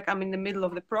feels like I'm in the middle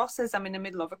of the process. I'm in the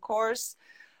middle of a course.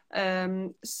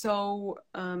 So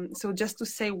just to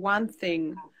say one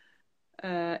thing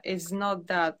is not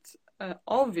that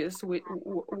obvious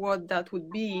what that would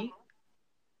be,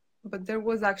 but there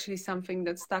was actually something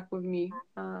that stuck with me.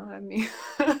 Let me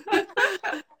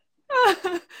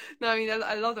no, I mean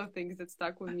a lot of things that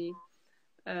stuck with me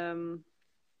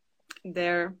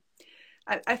there.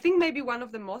 I think maybe one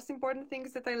of the most important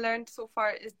things that I learned so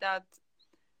far is that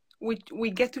we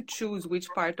get to choose which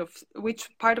part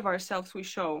of ourselves we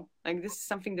show. Like, this is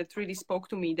something that really spoke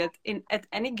to me, that at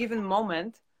any given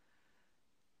moment,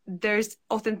 there's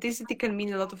authenticity can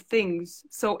mean a lot of things.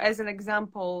 So as an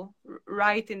example,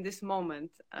 right in this moment,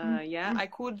 I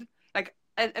could, like,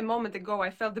 a moment ago, I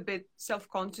felt a bit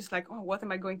self-conscious, like, oh, what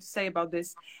am I going to say about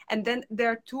this? And then there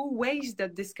are two ways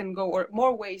that this can go, or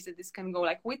more ways that this can go.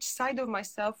 Like, which side of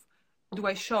myself do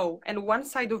I show? And one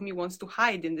side of me wants to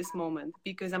hide in this moment,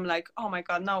 because I'm like, oh my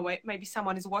God, no, maybe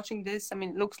someone is watching this. I mean,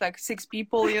 it looks like 6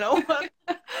 people, you know.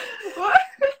 So,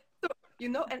 you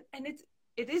know, and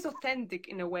it is authentic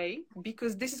in a way,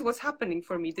 because this is what's happening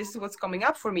for me. This is what's coming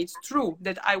up for me. It's true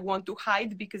that I want to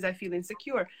hide because I feel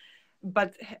insecure.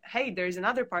 But hey, there's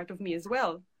another part of me as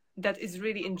well that is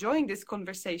really enjoying this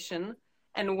conversation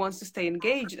and wants to stay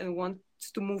engaged and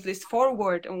wants to move this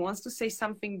forward and wants to say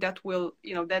something that will,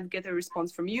 that get a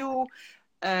response from you,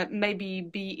 maybe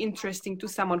be interesting to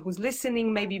someone who's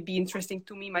listening, maybe be interesting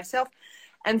to me myself.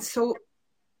 And so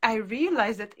I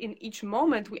realized that in each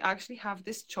moment we actually have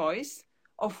this choice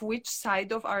of which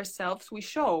side of ourselves we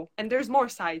show. And there's more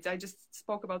sides. I just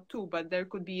spoke about 2, but there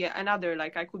could be another,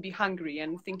 like I could be hungry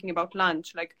and thinking about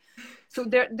lunch. So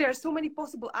there are so many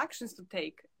possible actions to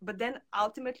take, but then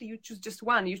ultimately you choose just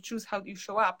one. You choose how you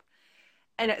show up.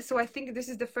 And so I think this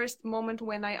is the first moment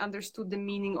when I understood the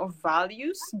meaning of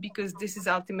values, because this is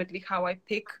ultimately how I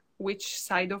pick which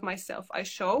side of myself I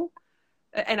show.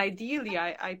 And ideally,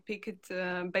 I pick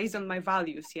it based on my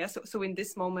values. Yeah. So in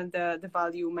this moment, the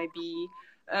value may be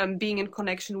being in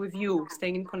connection with you,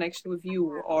 staying in connection with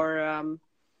you, or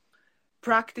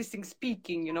practicing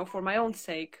speaking, for my own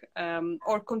sake,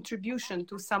 or contribution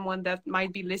to someone that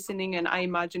might be listening. And I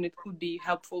imagine it could be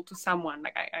helpful to someone.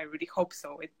 Like, I really hope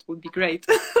so. It would be great.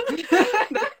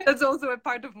 That's also a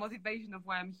part of motivation of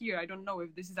why I'm here. I don't know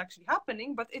if this is actually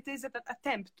happening, but it is an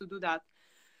attempt to do that.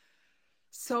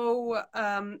 So,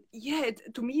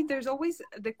 to me, there's always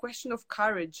the question of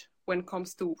courage when it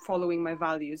comes to following my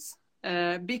values.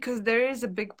 Because there is a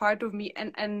big part of me,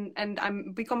 and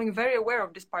I'm becoming very aware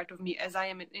of this part of me as I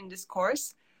am in this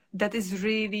course, that is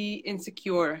really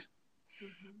insecure.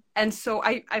 Mm-hmm. And so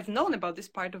I've known about this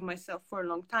part of myself for a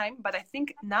long time, but I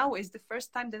think now is the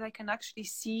first time that I can actually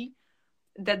see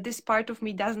that this part of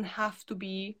me doesn't have to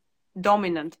be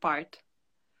dominant part.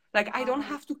 Like, I don't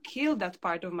have to kill that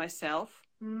part of myself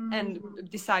and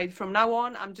decide from now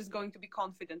on, I'm just going to be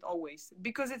confident always,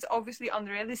 because it's obviously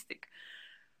unrealistic.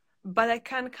 But I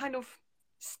can kind of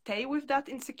stay with that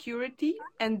insecurity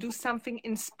and do something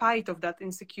in spite of that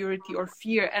insecurity or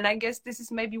fear. And I guess this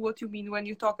is maybe what you mean when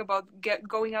you talk about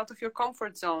going out of your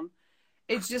comfort zone.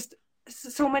 It's just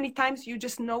so many times you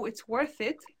just know it's worth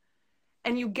it.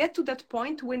 And you get to that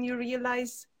point when you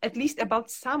realize, at least about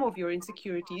some of your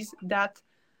insecurities, that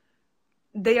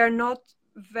they are not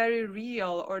very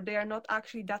real, or they are not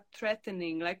actually that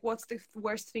threatening. Like, what's the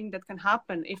worst thing that can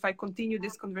happen if I continue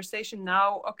this conversation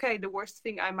now? Okay, the worst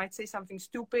thing, I might say something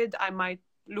stupid, I might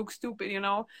look stupid,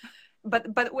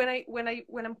 but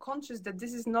when I'm conscious that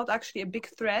this is not actually a big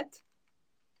threat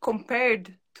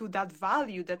compared to that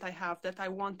value that I have, that I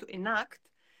want to enact,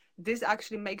 this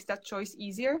actually makes that choice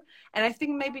easier. And I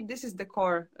think maybe this is the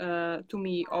core to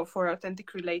me for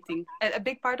authentic relating. A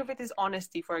big part of it is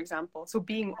honesty, for example. So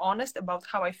being honest about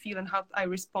how I feel and how I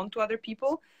respond to other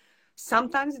people.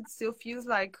 Sometimes it still feels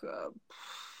like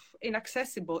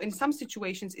inaccessible. In some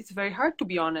situations, it's very hard to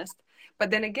be honest. But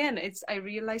then again, I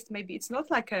realized maybe it's not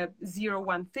like a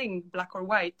 0-1 thing, black or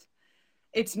white.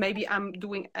 It's maybe I'm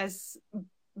doing I'm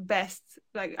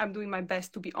doing my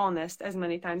best to be honest as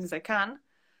many times as I can.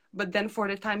 But then for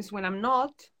the times when I'm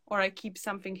not, or I keep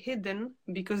something hidden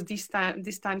because these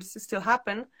times still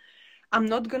happen, I'm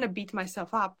not going to beat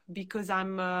myself up, because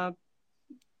I'm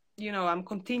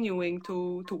continuing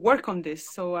to work on this.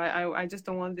 So I just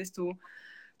don't want this to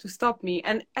stop me.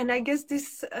 And I guess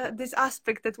this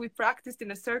aspect that we practiced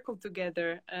in a circle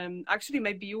together, actually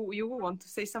maybe you want to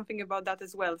say something about that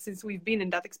as well, since we've been in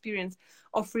that experience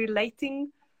of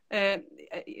relating,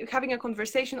 having a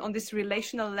conversation on this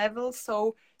relational level.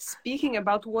 So speaking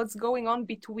about what's going on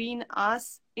between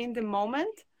us in the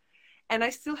moment. And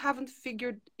I still haven't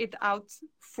figured it out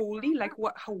fully. Like,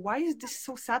 why is this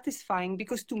so satisfying?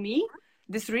 Because to me,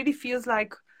 this really feels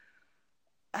like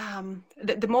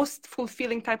the most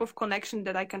fulfilling type of connection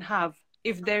that I can have,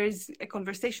 if there is a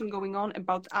conversation going on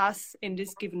about us in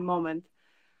this given moment.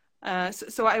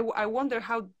 So I wonder,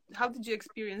 how did you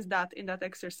experience that in that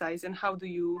exercise, and how do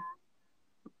you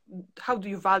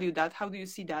value that? How do you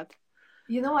see that?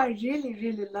 I really,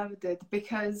 really loved it,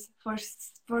 because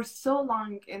for so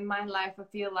long in my life, I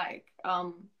feel like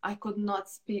I could not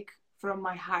speak from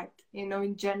my heart,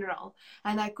 in general,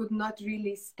 and I could not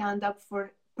really stand up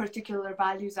for particular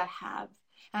values I have,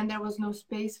 and there was no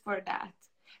space for that.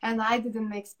 And I didn't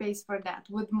make space for that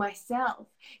with myself.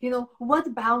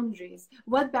 What boundaries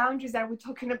are we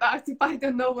talking about if I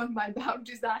don't know what my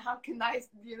boundaries are? How can I,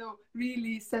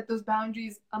 really set those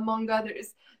boundaries among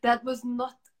others? That was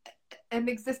not an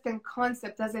existent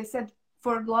concept. As I said,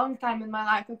 for a long time in my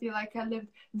life, I feel like I lived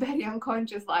very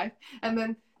unconscious life. And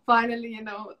then finally,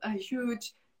 a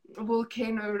huge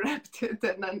volcano erupted,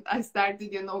 and then I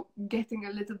started, getting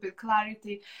a little bit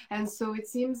clarity. And so it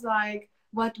seems like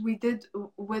what we did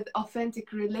with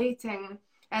authentic relating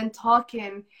and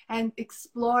talking and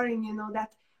exploring, you know,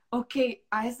 that okay,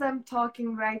 as I'm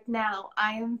talking right now,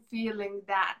 I am feeling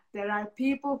that there are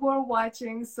people who are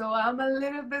watching, so I'm a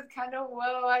little bit kind of,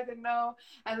 whoa, I don't know.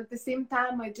 And at the same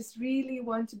time, I just really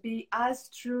want to be as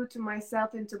true to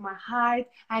myself and to my heart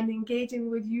and engaging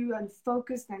with you and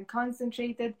focused and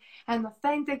concentrated and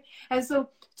authentic. And so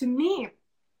to me,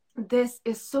 this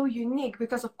is so unique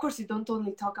because of course you don't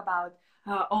only talk about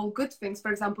all good things.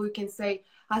 For example, you can say,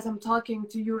 as I'm talking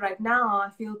to you right now, I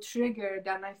feel triggered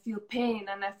and I feel pain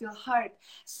and I feel hurt.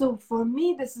 So for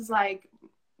me, this is like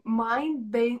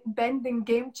mind-bending,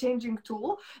 game-changing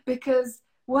tool because,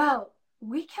 well,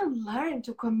 we can learn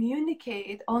to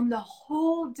communicate on a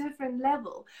whole different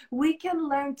level. We can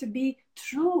learn to be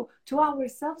true to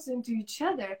ourselves and to each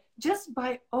other just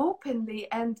by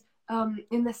openly and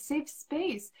in a safe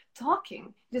space,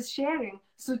 talking, just sharing.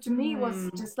 So to me, it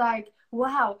was just like,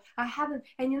 wow, I haven't,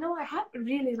 and you know, I have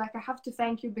really, like, I have to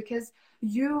thank you because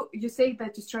you say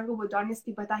that you struggle with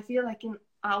honesty, but I feel like in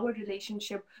our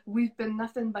relationship, we've been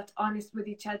nothing but honest with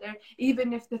each other,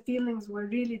 even if the feelings were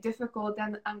really difficult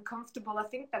and uncomfortable. I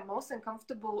think the most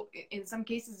uncomfortable in some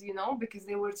cases, you know, because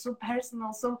they were so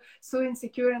personal, so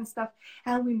insecure and stuff.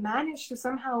 And we managed to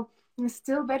somehow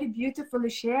still very beautifully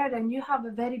shared, and you have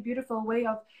a very beautiful way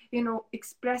of, you know,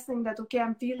 expressing that, okay,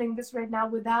 I'm feeling this right now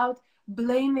without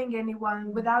blaming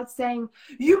anyone, without saying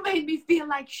you made me feel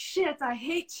like shit, I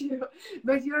hate you,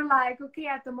 but you're like, okay,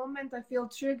 at the moment I feel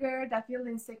triggered, I feel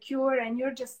insecure, and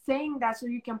you're just saying that so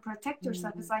you can protect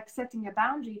yourself. It's like setting a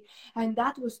boundary, and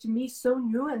that was to me so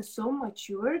new and so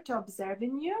mature to observe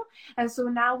in you. And so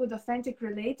now with authentic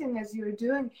relating, as you're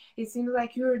doing, it seems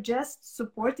like you're just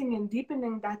supporting and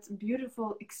deepening that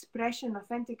beautiful expression,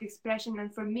 authentic expression.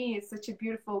 And for me, it's such a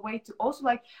beautiful way to also,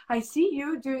 like, I see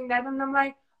you doing that and I'm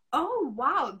like, oh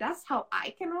wow, that's how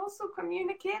I can also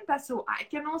communicate, that's how I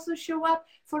can also show up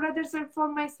for others and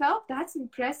for myself. That's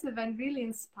impressive and really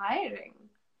inspiring.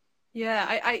 Yeah,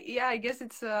 I guess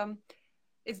it's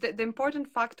the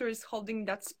important factor is holding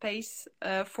that space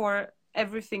for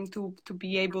everything to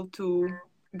be able to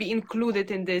be included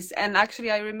in this. And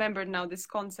actually I remember now this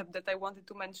concept that I wanted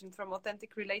to mention from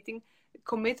authentic relating,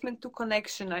 commitment to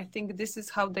connection. I think this is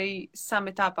how they sum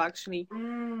it up actually.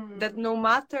 That no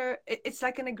matter, it's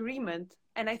like an agreement.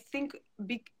 And I think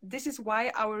this is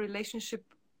why our relationship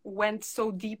went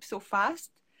so deep so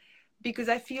fast, because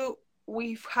I feel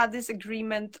we've had this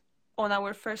agreement on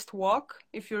our first walk,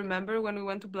 if you remember, when we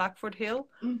went to Blackford Hill,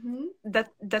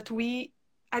 that we,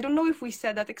 I don't know if we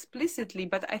said that explicitly,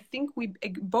 but I think we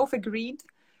both agreed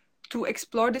to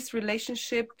explore this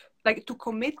relationship, like to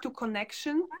commit to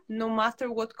connection no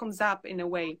matter what comes up, in a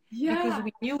way. Because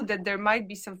we knew that there might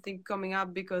be something coming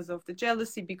up because of the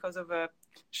jealousy, because of a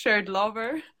shared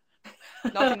lover,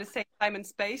 not in the same time and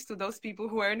space, to those people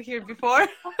who weren't here before.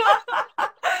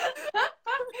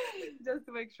 Just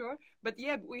to make sure. But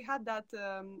yeah, we had that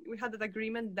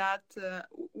agreement that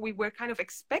we were kind of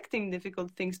expecting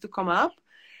difficult things to come up,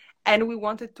 and we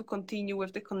wanted to continue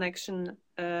with the connection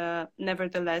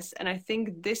nevertheless. And I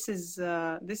think this is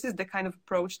the kind of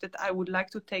approach that I would like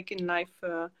to take in life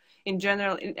in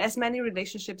general, in as many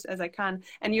relationships as I can.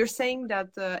 And you're saying that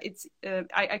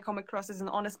I come across as an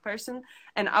honest person,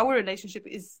 and our relationship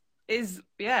is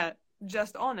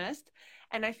just honest.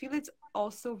 And I feel it's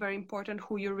also very important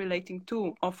who you're relating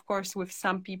to. Of course, with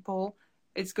some people,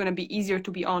 it's going to be easier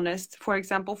to be honest. For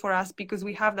example, for us, because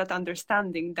we have that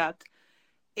understanding that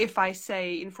if I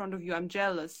say in front of you, I'm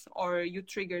jealous, or you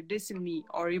trigger this in me,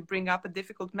 or you bring up a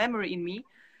difficult memory in me,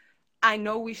 I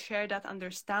know we share that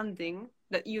understanding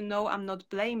that, you know, I'm not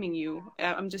blaming you.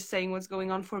 I'm just saying what's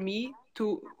going on for me,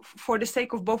 for the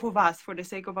sake of both of us, for the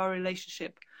sake of our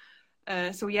relationship.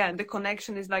 So yeah, the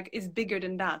connection is bigger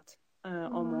than that.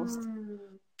 Almost.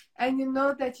 And you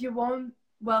know that you won't,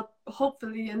 well,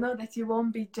 hopefully you know that you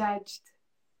won't be judged.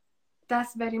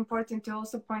 That's very important to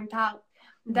also point out,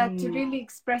 that to really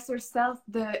express yourself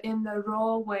in the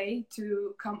raw way,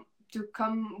 to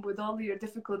come with all your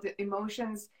difficult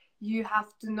emotions, you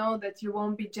have to know that you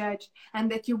won't be judged and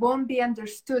that you won't be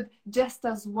understood just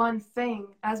as one thing,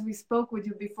 as we spoke with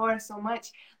you before so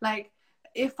much. Like,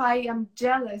 if I am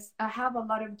jealous, I have a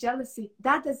lot of jealousy,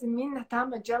 that doesn't mean that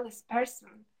I'm a jealous person.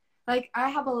 Like, I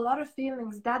have a lot of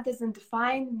feelings that doesn't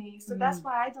define me. So that's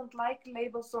why I don't like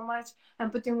labels so much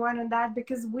and putting one on that,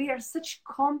 because we are such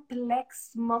complex,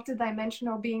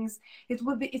 multidimensional beings.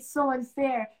 It's so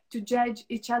unfair to judge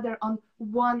each other on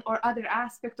one or other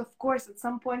aspect. Of course, at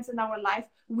some points in our life,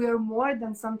 we're more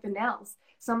than something else.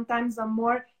 Sometimes I'm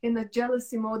more in a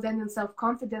jealousy mode than in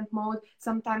self-confident mode.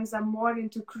 Sometimes I'm more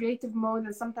into creative mode,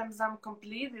 and sometimes I'm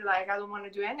completely like, I don't want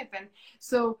to do anything.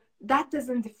 So that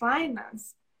doesn't define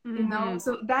us. You know,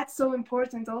 so that's so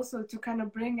important also to kind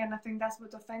of bring, and I think that's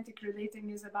what authentic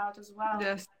relating is about as well.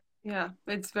 Yes, yeah,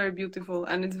 it's very beautiful,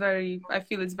 and I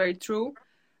feel it's very true.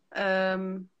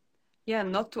 Yeah,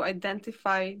 not to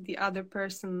identify the other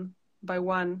person by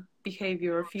one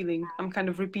behavior or feeling. I'm kind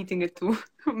of repeating it too,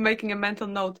 making a mental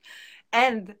note.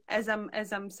 And as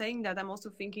I'm saying that, I'm also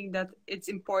thinking that it's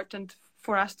important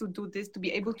for us to do this, to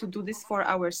be able to do this for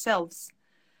ourselves,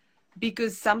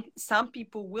 because some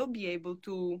people will be able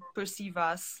to perceive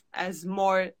us as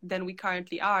more than we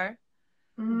currently are.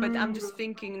 But I'm just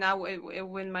thinking now,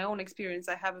 in my own experience,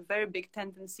 I have a very big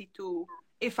tendency to,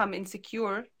 if I'm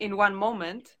insecure in one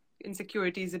moment,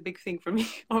 insecurity is a big thing for me,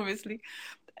 obviously.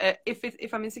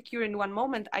 If I'm insecure in one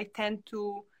moment, I tend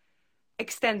to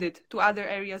extend it to other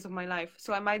areas of my life.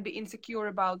 So I might be insecure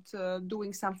about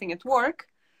doing something at work,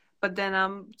 but then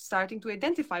I'm starting to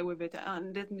identify with it.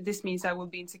 And this means I will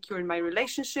be insecure in my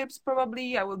relationships,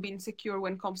 probably. I will be insecure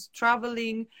when it comes to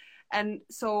traveling. And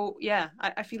so, yeah,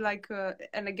 I feel like,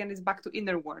 and again, it's back to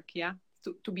inner work, yeah?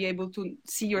 To be able to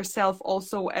see yourself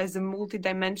also as a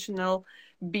multidimensional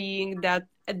being that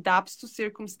adapts to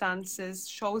circumstances,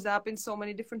 shows up in so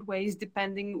many different ways,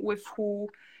 depending with who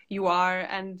you are.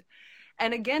 And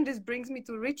again, this brings me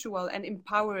to ritual and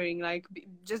empowering, like,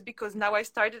 just because now I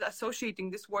started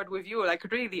associating this word with you, like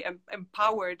really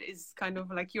empowered is kind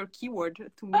of like your keyword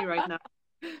to me right now.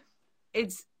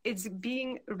 It's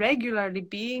being regularly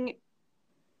being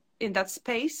in that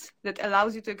space that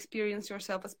allows you to experience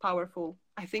yourself as powerful.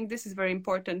 I think this is very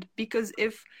important, because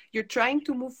if you're trying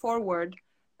to move forward,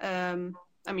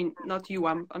 I mean, not you,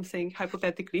 I'm saying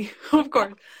hypothetically, of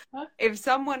course, if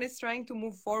someone is trying to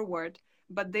move forward,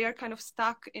 but they are kind of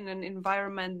stuck in an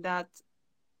environment that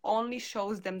only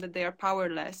shows them that they are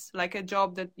powerless, like a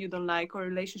job that you don't like, or a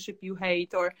relationship you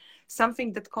hate, or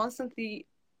something that constantly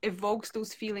evokes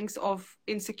those feelings of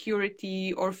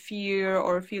insecurity or fear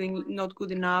or feeling not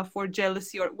good enough or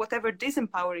jealousy or whatever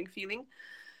disempowering feeling,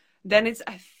 then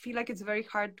I feel like it's very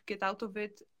hard to get out of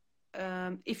it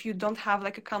if you don't have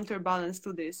like a counterbalance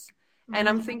to this. And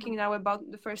I'm thinking now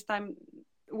about the first time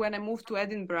when I moved to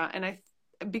Edinburgh, and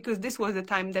because this was the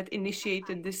time that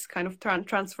initiated this kind of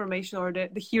transformation, or the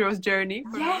hero's journey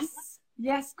for me.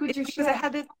 Yes, could you because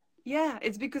share?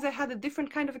 it's because I had a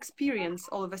different kind of experience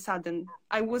all of a sudden.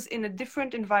 I was in a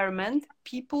different environment.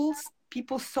 People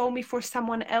saw me for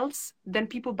someone else than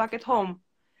people back at home.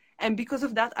 And because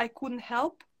of that, I couldn't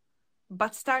help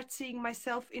but start seeing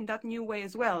myself in that new way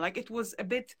as well. Like, it was a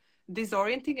bit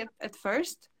disorienting at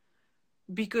first,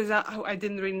 because I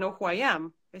didn't really know who I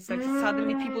am. It's like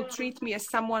suddenly people treat me as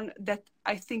someone that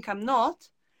I think I'm not.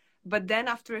 But then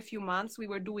after a few months, we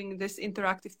were doing this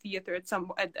interactive theater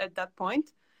at that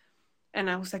point. And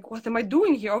I was like, what am I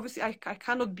doing here? Obviously, I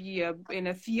cannot be in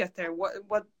a theater.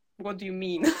 What do you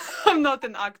mean? I'm not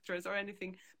an actress or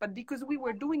anything. But because we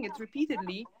were doing it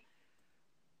repeatedly,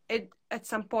 at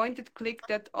some point it clicked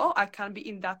that, oh, I can be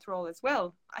in that role as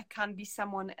well. I can be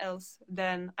someone else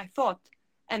than I thought.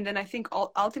 And then I think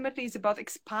ultimately it's about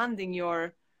expanding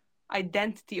your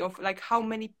identity of like how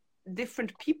many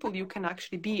different people you can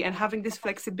actually be, and having this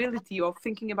flexibility of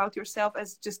thinking about yourself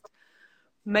as just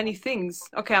many things.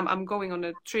 Okay, I'm going on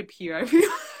a trip here. I feel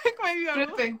like maybe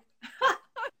I'm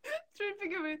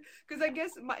tripping a bit, because I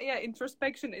guess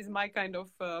introspection is my kind of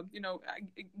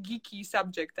geeky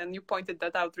subject, and you pointed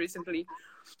that out recently.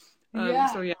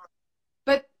 So yeah,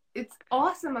 but it's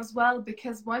awesome as well,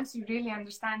 because once you really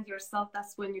understand yourself,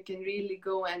 that's when you can really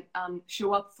go and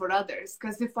show up for others.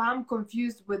 Because if I'm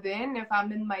confused within, if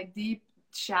I'm in my deep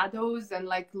shadows and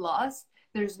like lost,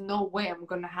 there's no way I'm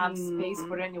gonna have space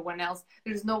for anyone else.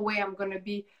 There's no way I'm gonna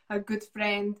be a good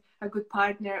friend, a good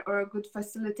partner, or a good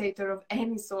facilitator of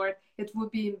any sort. It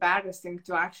would be embarrassing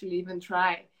to actually even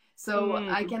try. So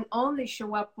I can only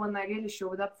show up when I really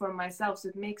showed up for myself. So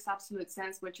it makes absolute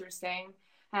sense what you're saying.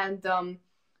 And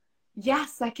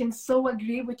Yes, I can so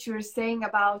agree with you saying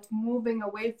about moving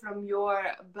away from your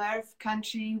birth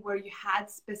country where you had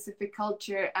specific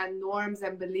culture and norms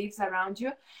and beliefs around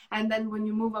you. And then when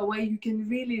you move away, you can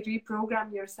really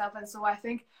reprogram yourself. And so I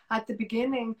think at the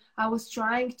beginning, I was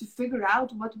trying to figure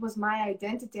out what was my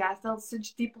identity. I felt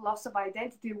such deep loss of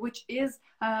identity, which is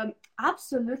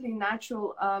absolutely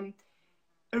natural.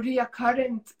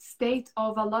 Reoccurrent state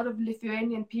of a lot of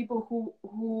Lithuanian people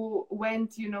who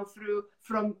went, you know, through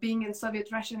from being in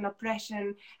Soviet Russian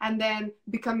oppression and then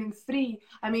becoming free.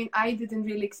 I mean, I didn't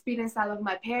really experience that, of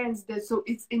my parents did, so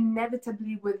it's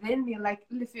inevitably within me. Like,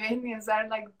 Lithuanians are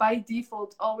like by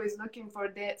default always looking for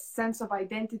their sense of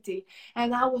identity,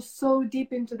 and I was so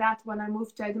deep into that when I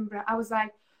moved to Edinburgh. I was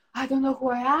like, I don't know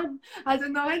who I am. I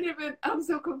don't know any of it. I'm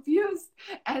so confused.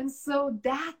 And so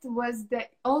that was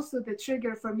also the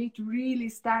trigger for me to really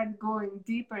start going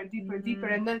deeper, deeper, deeper.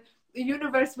 And then the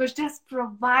universe was just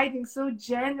providing so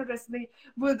generously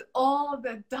with all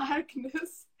the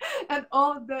darkness and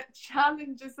all the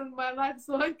challenges in my life,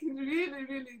 so I can really,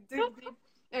 really dig deep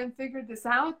and figure this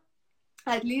out.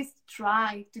 At least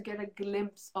try to get a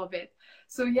glimpse of it.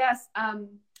 So yes,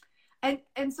 and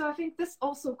so I think this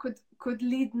also could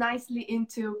lead nicely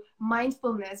into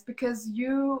mindfulness, because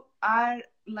you are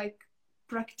like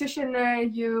practitioner,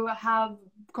 you have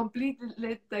completed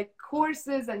like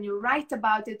courses and you write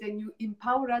about it and you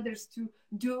empower others to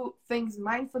do things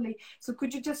mindfully. So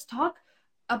could you just talk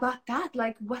about that,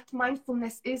 like what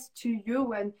mindfulness is to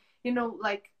you, and you know,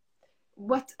 like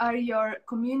what are your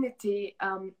community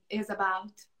is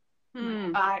about?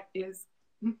 Art is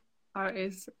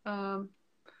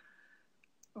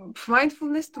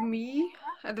mindfulness to me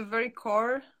at the very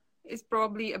core is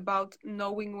probably about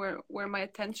knowing where my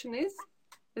attention is.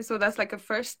 And so that's like a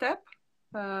first step.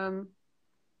 Being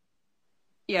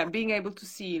able to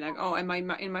see, like, oh, am I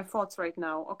in my thoughts right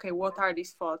now? Okay, what are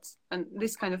these thoughts? And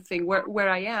this kind of thing, where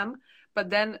I am. But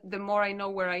then the more I know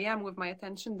where I am with my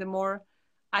attention, the more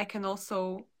I can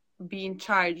also be in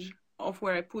charge of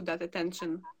where I put that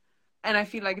attention. And I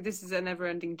feel like this is a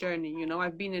never-ending journey. You know,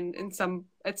 I've been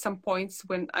at some points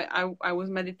when I was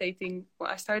meditating.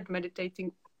 Well, I started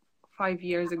meditating 5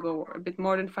 years ago, or a bit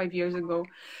more than 5 years ago.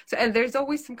 So, and there's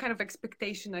always some kind of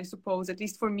expectation, I suppose, at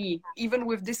least for me, even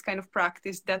with this kind of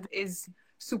practice that is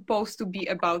supposed to be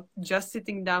about just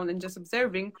sitting down and just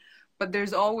observing. But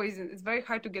there's always, it's very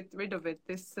hard to get rid of it,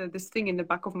 this thing in the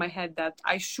back of my head that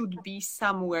I should be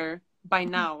somewhere by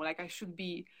now, like I should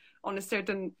be on a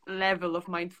certain level of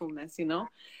mindfulness, you know.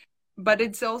 But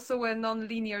it's also a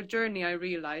non-linear journey, I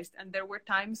realized. And there were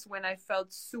times when I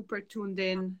felt super tuned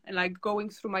in and like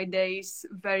going through my days,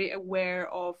 very aware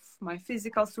of my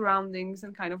physical surroundings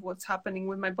and kind of what's happening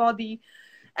with my body.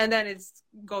 And then it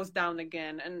goes down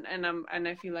again. And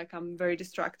I feel like I'm very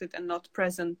distracted and not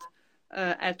present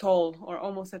at all, or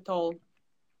almost at all.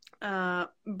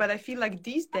 But I feel like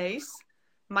these days,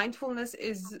 mindfulness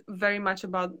is very much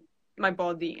about my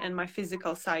body and my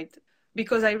physical side,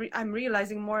 because I'm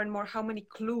realizing more and more how many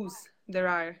clues there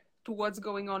are to what's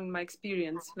going on in my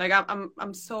experience. Like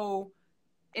I'm so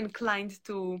inclined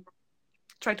to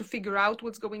try to figure out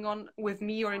what's going on with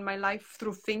me or in my life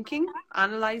through thinking,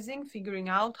 analyzing, figuring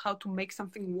out how to make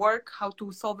something work, how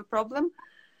to solve a problem.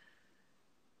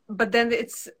 But then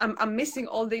I'm missing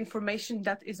all the information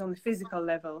that is on the physical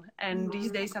level. And these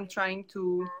days I'm trying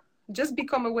to just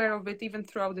become aware of it even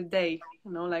throughout the day,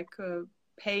 you know, like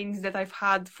pains that I've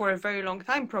had for a very long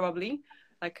time, probably,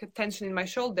 like tension in my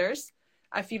shoulders.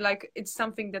 I feel like it's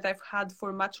something that I've had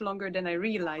for much longer than I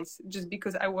realized, just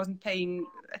because I wasn't paying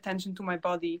attention to my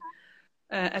body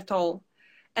at all.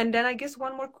 And then I guess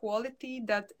one more quality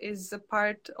that is a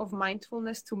part of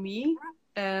mindfulness to me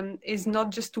is not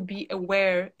just to be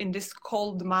aware in this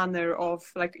cold manner of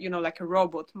like, you know, like a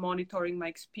robot monitoring my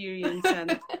experience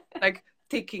and like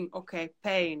ticking, okay,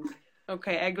 pain,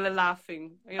 okay, Egle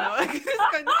laughing, you know, like this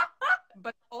kind of,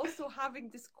 but also having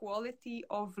this quality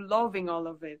of loving all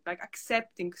of it, like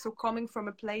accepting. So coming from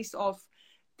a place of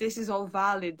this is all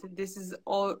valid, this is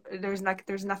all,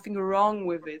 there's nothing wrong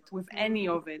with it, with any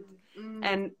of it.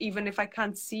 And even if I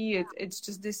can't see it, it's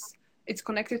just this, it's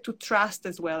connected to trust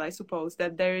as well, I suppose,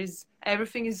 that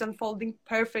everything is unfolding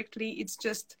perfectly. It's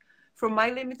just, from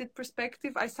my limited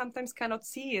perspective, I sometimes cannot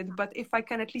see it, but if I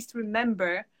can at least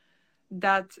remember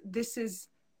that this is,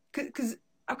 because,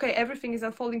 okay, everything is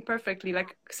unfolding perfectly.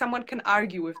 Like, someone can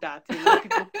argue with that, you know,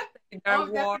 people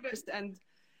are wars, and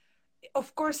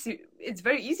of course, it's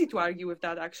very easy to argue with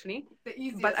that, actually.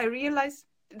 But I realize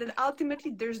that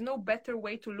ultimately there's no better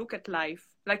way to look at life.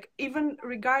 Like, even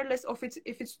regardless of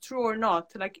if it's true or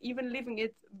not, like even leaving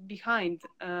it behind,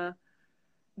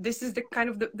 this is the kind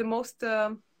of the most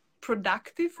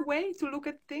productive way to look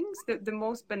at things, the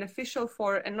most beneficial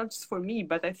for, and not just for me,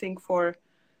 but I think for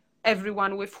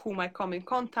everyone with whom I come in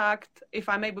contact. If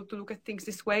I'm able to look at things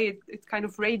this way, it kind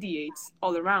of radiates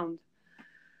all around.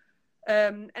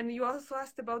 And you also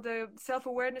asked about the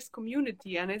self-awareness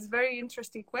community, and it's a very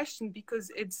interesting question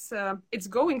because it's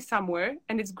going somewhere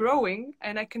and it's growing,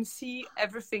 and I can see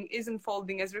everything is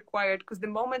unfolding as required. Because the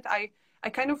moment I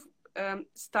kind of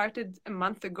started a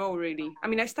month ago, really. I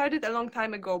mean, I started a long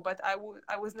time ago, but I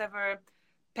was never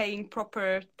paying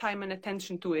proper time and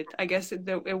attention to it. I guess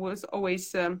it was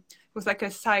always it was like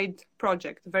a side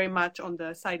project, very much on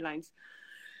the sidelines.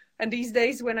 And these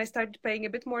days, when I started paying a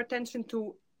bit more attention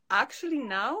to, actually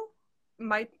now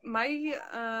my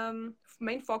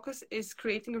main focus is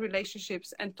creating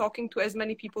relationships and talking to as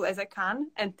many people as I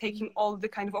can, and taking all the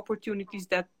kind of opportunities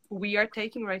that we are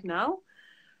taking right now,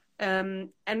 and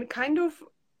kind of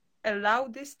allow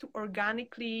this to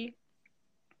organically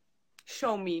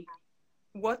show me,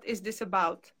 what is this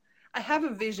about? I have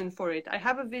a vision for it. I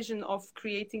have a vision of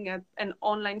creating an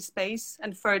online space,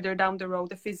 and further down the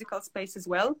road, a physical space as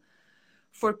well,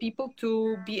 for people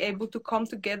to be able to come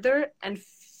together and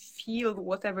feel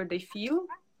whatever they feel,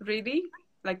 really,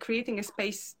 like creating a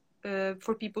space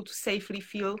for people to safely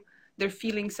feel their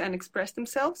feelings and express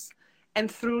themselves.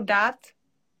 And through that,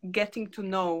 getting to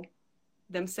know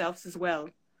themselves as well.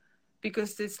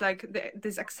 Because it's like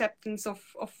this acceptance of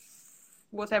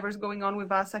whatever's going on with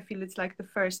us, I feel it's like the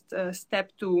first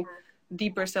step to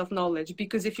deeper self-knowledge.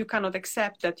 Because if you cannot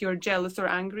accept that you're jealous or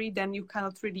angry, then you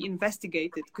cannot really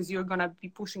investigate it, because you're gonna be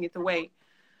pushing it away.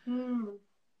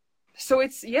 So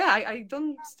it's, I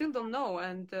still don't know.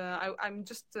 And I'm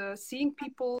just seeing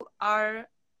people are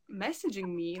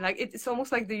messaging me, like it's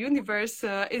almost like the universe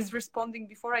is responding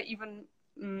before I even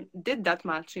did that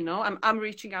much, you know. I'm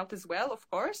reaching out as well, of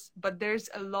course, but there's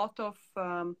a lot of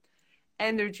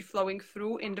energy flowing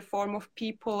through in the form of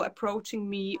people approaching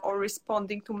me or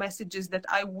responding to messages that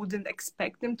I wouldn't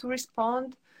expect them to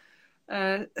respond.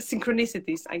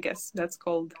 Synchronicities, I guess that's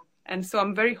called. And so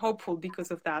I'm very hopeful because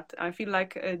of that. I feel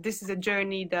like this is a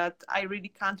journey that I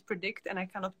really can't predict and I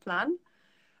cannot plan,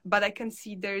 but I can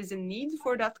see there is a need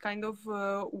for that kind of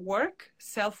work,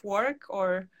 self-work,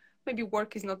 or maybe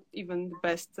work is not even the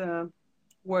best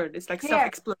word. It's like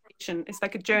self-exploration. It's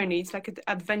like a journey. It's like an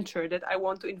adventure that I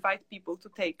want to invite people to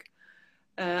take.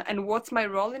 And what's my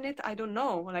role in it? I don't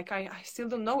know. Like I still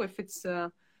don't know if it's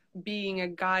being a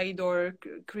guide or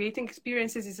creating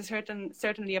experiences is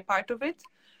certainly a part of it.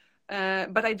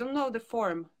 But I don't know the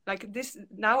form. Like this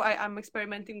now, I'm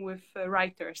experimenting with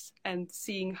writers and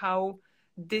seeing how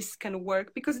this can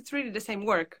work, because it's really the same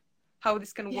work. How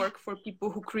this can work for people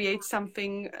who create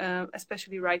something,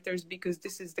 especially writers, because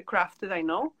this is the craft that I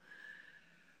know.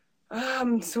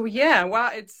 So yeah,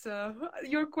 wow, it's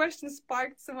your question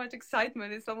sparked so much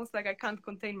excitement. It's almost like I can't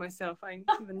contain myself. I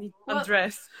even need to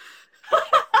undress.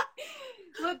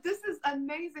 Well, this is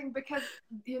amazing, because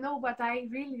you know what I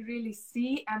really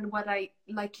see, and what I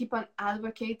like keep on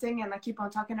advocating and I keep on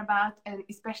talking about, and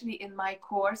especially in my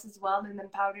course as well, in the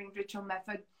Empowering Ritual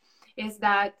Method, is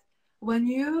that when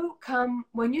you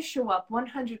show up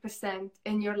 100%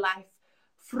 in your life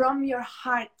from your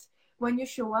heart, when you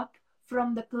show up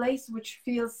from the place which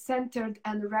feels centered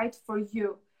and right for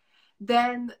you,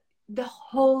 then the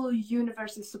whole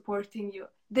universe is supporting you.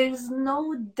 There's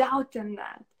no doubt in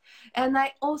that. And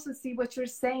I also see what you're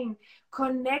saying.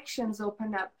 Connections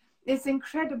open up. It's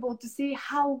incredible to see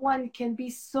how one can be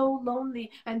so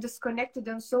lonely and disconnected,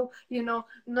 and so, you know,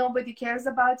 nobody cares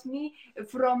about me.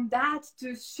 From that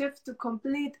to shift to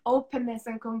complete openness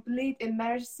and complete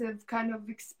immersive kind of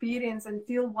experience, and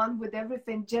feel one with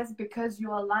everything just because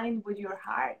you align with your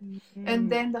heart.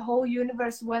 And then the whole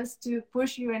universe wants to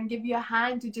push you and give you a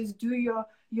hand to just do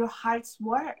your heart's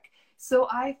work. So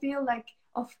I feel like,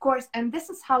 of course, and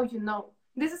this is how you know.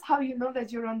 This is how you know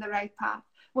that you're on the right path.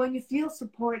 When you feel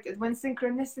supported, when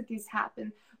synchronicities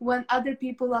happen, when other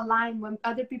people align, when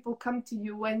other people come to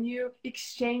you, when you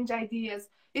exchange ideas.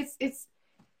 That's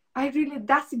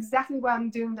exactly why I'm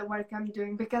doing the work I'm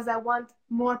doing, because I want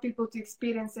more people to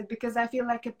experience it, because I feel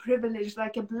like a privileged,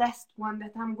 like a blessed one,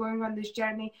 that I'm going on this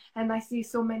journey, and I see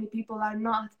so many people are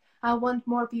not. I want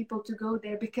more people to go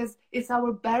there, because it's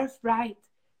our birthright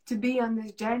to be on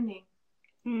this journey.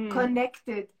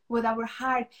 Connected with our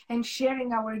heart and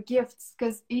sharing our gifts,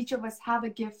 because each of us have a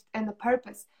gift and a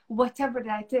purpose, whatever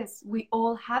that is. We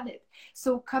all have it.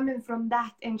 So coming from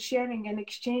that and sharing and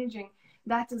exchanging,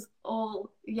 that is all,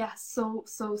 yes, so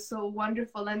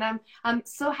wonderful. And I'm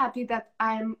so happy that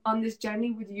I'm on this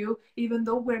journey with you, even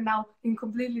though we're now in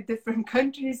completely different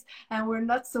countries and we're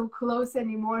not so close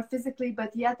anymore physically,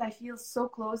 but yet I feel so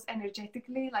close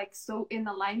energetically, like so in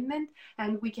alignment,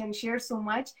 and we can share so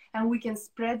much and we can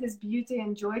spread this beauty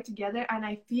and joy together. And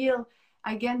I feel,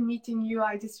 again, meeting you,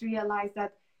 I just realized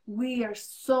that we are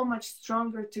so much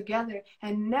stronger together,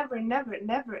 and never, never,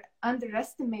 never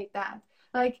underestimate that.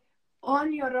 Like,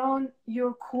 on your own,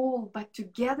 you're cool, but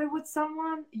together with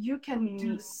someone, you can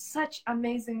do such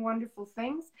amazing, wonderful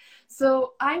things.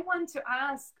 So I want to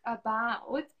ask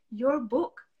about your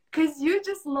book, because you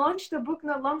just launched a book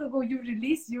not long ago. You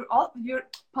released, you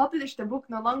published a book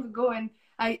not long ago, and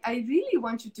I really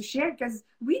want you to share, because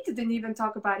we didn't even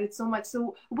talk about it so much.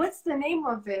 So what's the name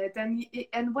of it,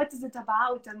 and what is it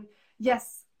about? And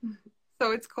yes.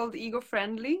 So it's called Ego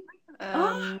Friendly.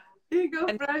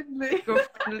 Ego-friendly.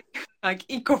 Eco-friendly, like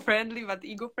eco-friendly, but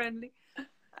ego-friendly.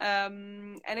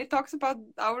 And it talks about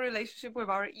our relationship with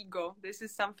our ego. This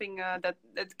is something that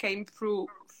came through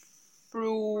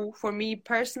for me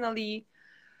personally.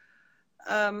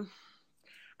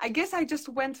 I guess I just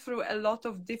went through a lot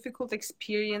of difficult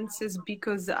experiences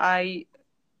because I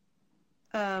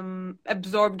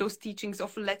absorbed those teachings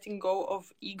of letting go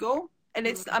of ego. And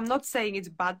I'm not saying it's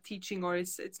bad teaching or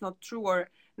it's not true or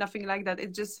nothing like that.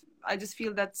 I just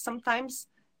feel that sometimes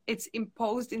it's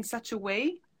imposed in such a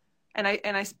way, and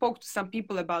I spoke to some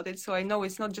people about it, so I know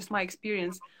it's not just my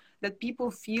experience, that people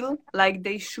feel like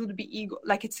they should be ego,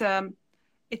 like it's a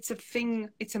thing,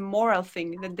 it's a moral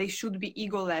thing that they should be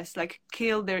egoless, like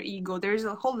kill their ego. There's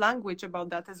a whole language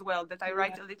about that as well that I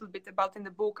write a little bit about in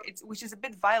the book, which is a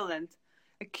bit violent.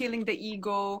 Killing the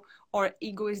ego, or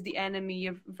Ego is the Enemy,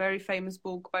 a very famous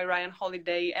book by Ryan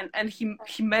Holiday, and he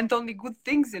meant only good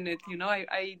things in it, you know.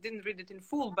 I didn't read it in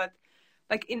full, but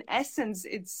like in essence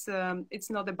it's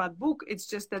not a bad book. It's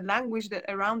just the language that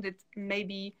around it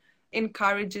maybe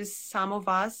encourages some of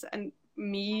us, and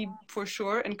me for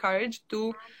sure encouraged,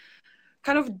 to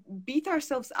kind of beat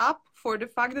ourselves up for the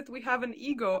fact that we have an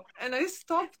ego. And I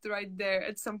stopped right there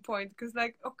at some point, because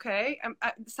like, okay,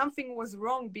 something was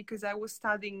wrong, because I was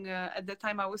studying at the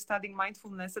time I was studying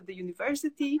mindfulness at the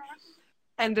university,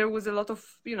 and there was a lot of,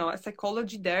 you know,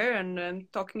 psychology there,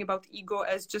 and talking about ego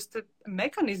as just a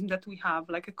mechanism that we have,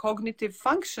 like a cognitive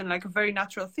function, like a very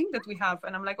natural thing that we have.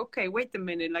 And I'm like, okay, wait a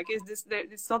minute, like, is this there?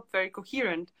 It's not very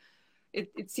coherent.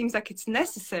 It seems like it's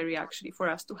necessary actually for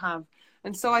us to have.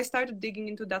 And so I started digging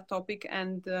into that topic,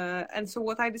 and so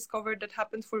what I discovered that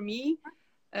happened for me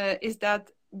is that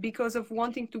because of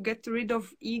wanting to get rid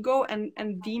of ego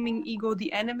and deeming ego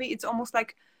the enemy, it's almost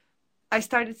like I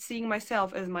started seeing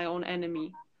myself as my own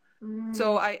enemy.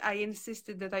 So I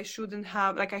insisted that I shouldn't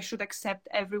have, like, I should accept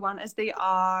everyone as they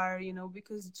are, you know,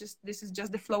 because this is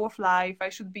just the flow of life. I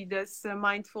should be this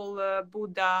mindful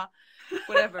Buddha,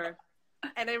 whatever.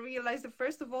 And I realized that,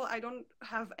 first of all, I don't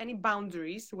have any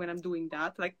boundaries when I'm doing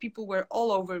that. Like, people were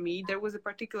all over me. There was a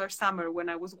particular summer when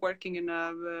I was working in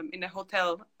a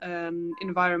hotel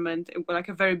environment, like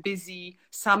a very busy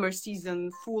summer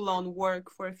season, full-on work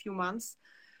for a few months.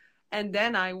 And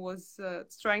then I was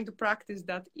trying to practice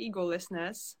that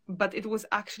egolessness, but it was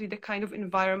actually the kind of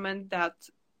environment that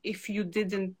if you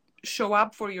didn't show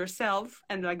up for yourself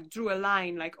and like drew a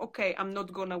line, like, okay, I'm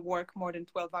not gonna work more than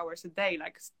 12 hours a day,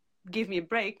 like, give me a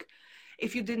break.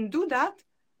 If you didn't do that,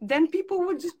 then people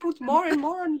would just put more and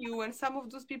more on you. And some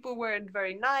of those people weren't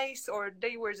very nice, or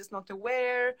they were just not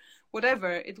aware,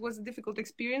 whatever. It was a difficult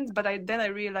experience, but then I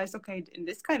realized, okay, in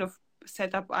this kind of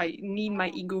setup, I need my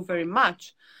ego very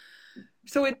much.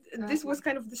 So this was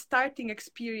kind of the starting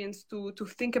experience to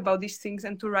think about these things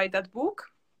and to write that book.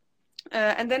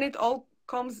 And then it all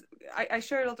comes, I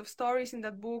share a lot of stories in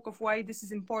that book of why this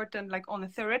is important, like on a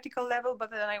theoretical level, but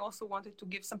then I also wanted to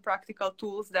give some practical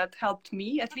tools that helped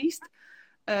me, at least.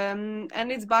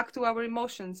 And it's back to our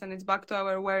emotions, and it's back to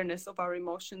our awareness of our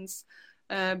emotions.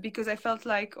 Because I felt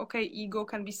like, okay, ego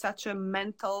can be such a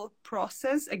mental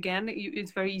process. Again,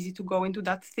 it's very easy to go into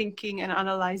that thinking and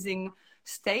analyzing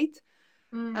state.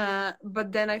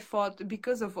 But then I thought,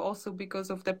 because of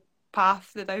the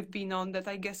path that I've been on, that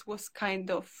I guess was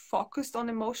kind of focused on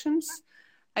emotions,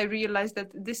 I realized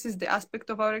that this is the aspect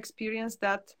of our experience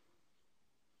that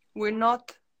we're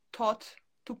not taught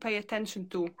to pay attention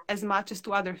to as much as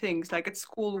to other things. Like at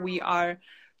school, we are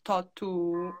taught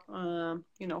to,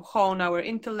 hone our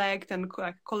intellect and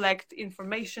collect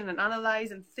information and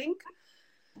analyze and think.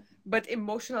 But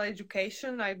emotional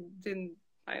education, I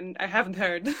haven't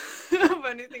heard of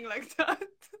anything like that.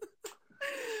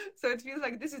 So it feels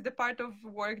like this is the part of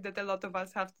work that a lot of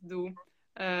us have to do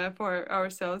for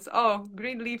ourselves. Oh,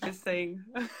 Green Leaf is saying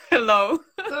hello.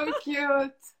 So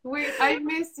cute. I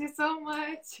miss you so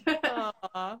much.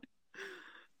 Aw.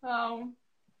 Oh,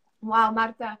 wow,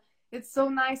 Marta. It's so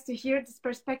nice to hear this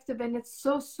perspective, and it's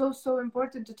so, so, so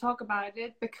important to talk about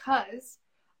it because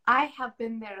I have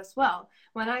been there as well.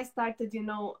 When I started,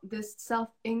 this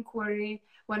self-inquiry,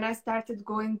 when I started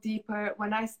going deeper,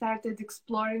 when I started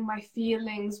exploring my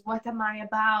feelings, what am I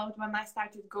about, when I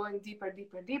started going deeper,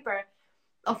 deeper, deeper,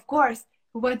 of course,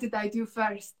 what did I do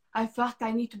first? I thought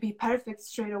I need to be perfect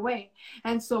straight away.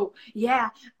 And so, yeah,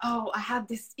 oh, I have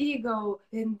this ego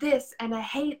in this, and I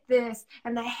hate this,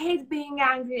 and I hate being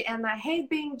angry, and I hate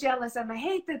being jealous, and I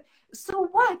hate it. So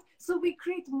what? So we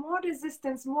create more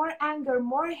resistance, more anger,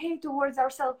 more hate towards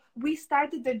ourselves. We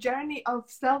started the journey of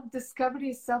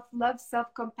self-discovery, self-love,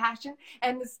 self-compassion,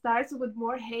 and it starts with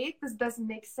more hate. This doesn't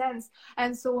make sense.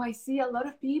 And so I see a lot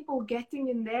of people getting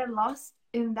in there lost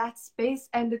in that space,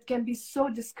 and it can be so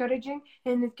discouraging,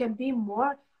 and it can be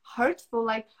more hurtful.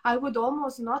 Like, I would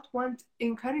almost not want to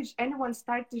encourage anyone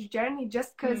start this journey,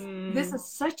 just because this is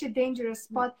such a dangerous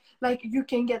spot. Like, you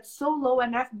can get so low,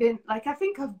 and I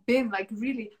think I've been like,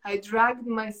 really, I dragged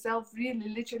myself really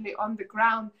literally on the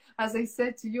ground, as I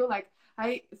said to you. Like,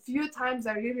 a few times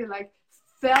I really like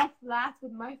fell flat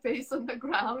with my face on the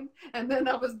ground, and then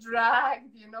I was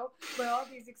dragged, by all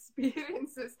these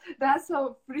experiences. That's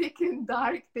how freaking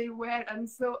dark they were. And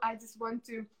so I just want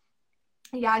to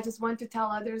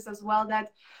tell others as well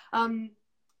that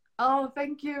oh,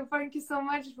 thank you so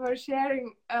much for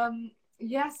sharing.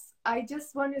 Yes, I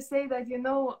just want to say that,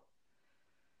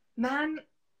 man,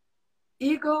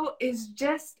 ego is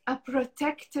just a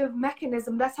protective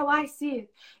mechanism. That's how I see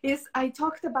it. I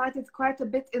talked about it quite a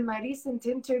bit in my recent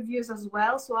interviews as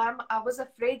well. So I was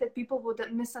afraid that people would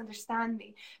misunderstand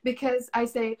me, because I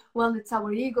say, well, it's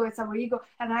our ego,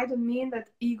 and I don't mean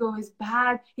that ego is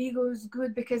bad. Ego is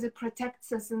good because it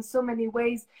protects us in so many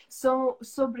ways. So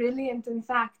brilliant, in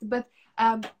fact. But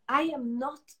I am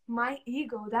not my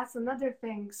ego. That's another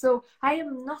thing. So I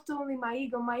am not only my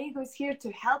ego. My ego is here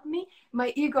to help me.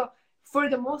 My ego, for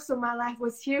the most of my life,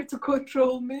 was here to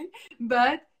control me.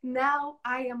 But now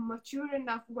I am mature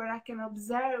enough where I can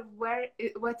observe what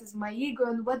is my ego,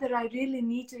 and whether I really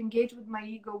need to engage with my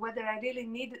ego, whether I really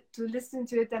need to listen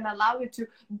to it and allow it to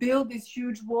build these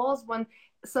huge walls when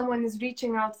someone is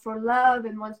reaching out for love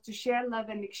and wants to share love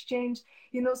and exchange.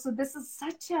 So this is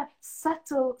such a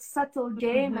subtle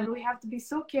game, and we have to be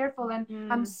so careful. And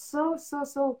I'm so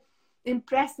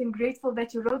impressed and grateful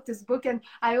that you wrote this book. And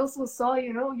I also saw,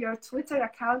 your Twitter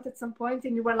account at some point,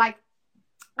 and you were like,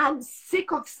 I'm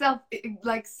sick of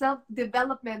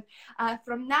self-development.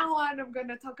 From now on, I'm going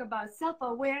to talk about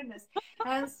self-awareness.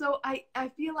 And so I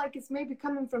feel like it's maybe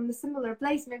coming from a similar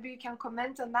place. Maybe you can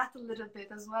comment on that a little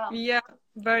bit as well. Yeah,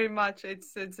 very much.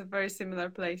 It's a very similar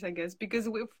place, I guess, because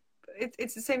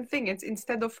it's the same thing. It's,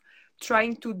 instead of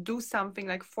trying to do something,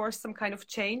 like force some kind of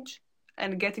change,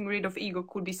 and getting rid of ego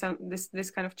could be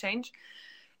this kind of change.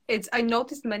 I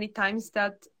noticed many times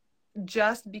that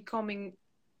just becoming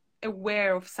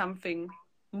aware of something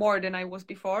more than I was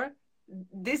before,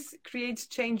 this creates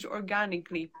change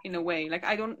organically, in a way. Like,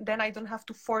 I don't have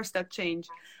to force that change.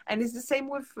 And it's the same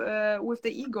with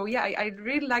the ego. Yeah, I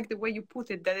really like the way you put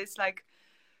it, that it's like,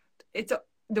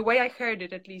 the way I heard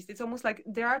it, at least, it's almost like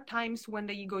there are times when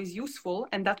the ego is useful,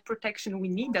 and that protection, we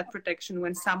need that protection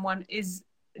when someone is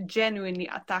genuinely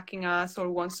attacking us or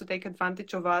wants to take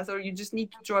advantage of us, or you just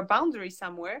need to draw a boundary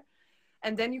somewhere.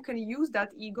 And then you can use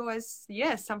that ego as,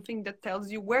 yes, something that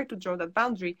tells you where to draw that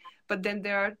boundary. But then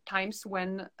there are times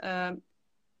when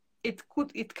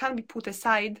it can be put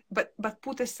aside, but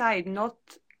put aside not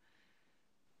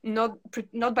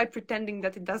by pretending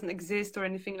that it doesn't exist or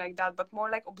anything like that, but more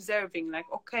like observing, like,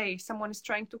 okay, someone is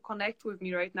trying to connect with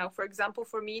me right now. For example,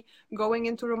 for me, going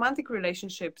into romantic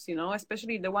relationships,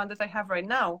 especially the one that I have right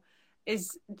now,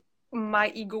 is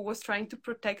my ego was trying to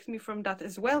protect me from that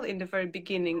as well in the very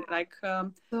beginning. Like,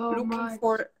 looking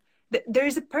for, there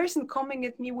is a person coming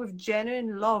at me with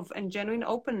genuine love and genuine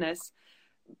openness,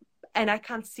 and I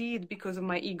can't see it because of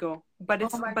my ego. But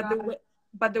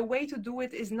the way to do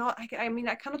it is not, I mean,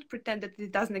 I cannot pretend that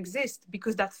it doesn't exist,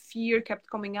 because that fear kept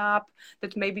coming up,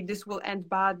 that maybe this will end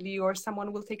badly, or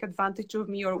someone will take advantage of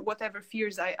me, or whatever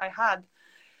fears I had.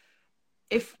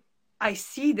 If I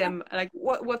see them, like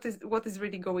what is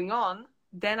really going on,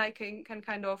 then I can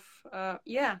kind of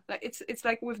like it's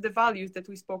like with the values that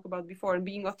we spoke about before, and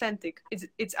being authentic.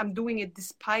 It's I'm doing it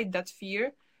despite that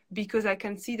fear, because I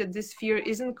can see that this fear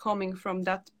isn't coming from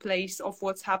that place of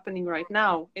what's happening right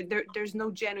now. There's no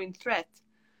genuine threat.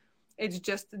 It's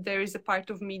just there is a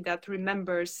part of me that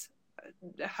remembers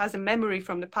has a memory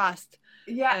from the past.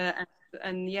 Yeah.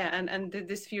 And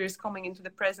this fear is coming into the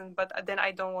present, but then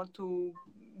I don't want to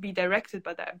be directed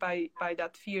by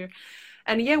that fear.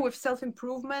 And yeah, with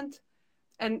self-improvement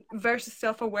and versus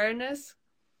self-awareness,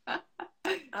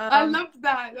 I love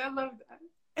that.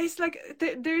 it's like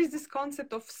there is this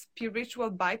concept of spiritual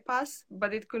bypass,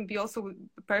 but it can be also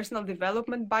personal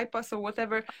development bypass or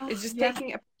whatever. It's just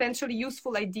taking a potentially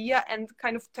useful idea and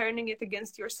kind of turning it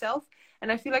against yourself.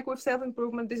 And I feel like with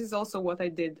self-improvement, this is also what I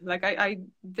did. Like I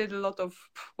did a lot of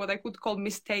what I could call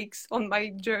mistakes on my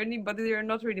journey, but they are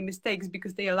not really mistakes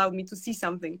because they allowed me to see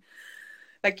something.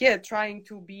 Like, yeah, trying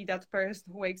to be that person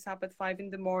who wakes up at 5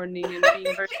 a.m. and being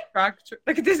very structured.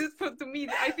 Like, this is to me,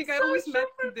 I think I always meant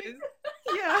this.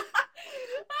 Yeah.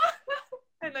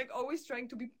 And like always trying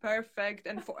to be perfect,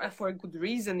 and for a good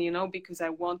reason, you know, because I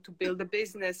want to build a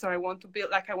business, or I want to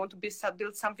build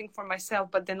something for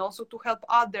myself, but then also to help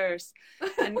others.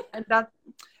 and that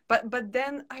but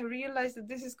then I realized that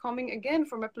this is coming again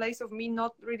from a place of me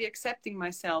not really accepting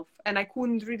myself, and I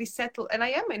couldn't really settle. And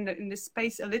I am in this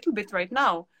space a little bit right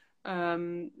now,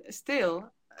 still,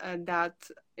 that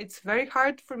it's very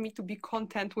hard for me to be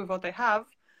content with what I have.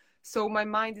 So my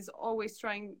mind is always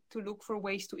trying to look for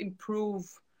ways to improve.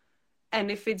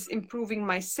 And if it's improving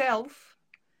myself,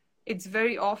 it's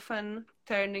very often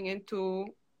turning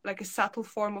into like a subtle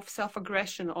form of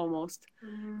self-aggression almost,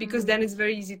 because then it's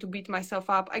very easy to beat myself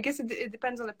up. I guess it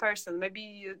depends on the person.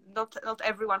 Maybe not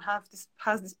everyone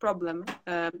has this problem.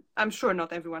 I'm sure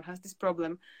not everyone has this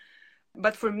problem.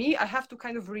 But for me, I have to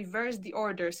kind of reverse the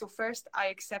order. So first I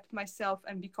accept myself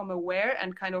and become aware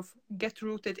and kind of get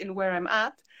rooted in where I'm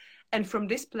at. And from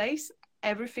this place,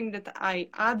 everything that I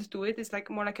add to it is like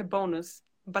more like a bonus,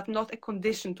 but not a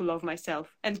condition to love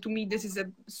myself. And to me, this is a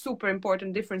super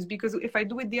important difference, because if I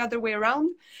do it the other way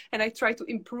around and I try to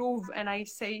improve and I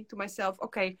say to myself,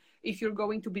 okay, if you're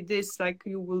going to be this, like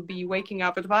you will be waking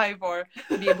up at 5 or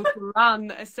be able to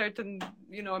run a certain,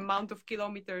 you know, amount of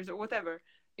kilometers or whatever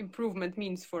improvement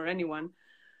means for anyone,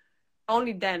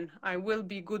 only then I will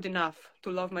be good enough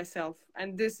to love myself.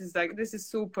 And this is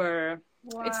super,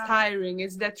 wow. It's tiring,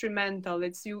 it's detrimental,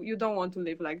 it's you don't want to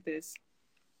live like this.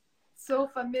 So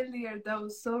familiar though,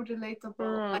 so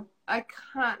relatable. I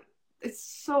can't, it's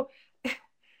so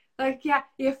like, yeah,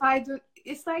 if I do,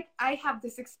 it's like I have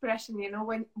this expression, you know,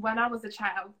 when I was a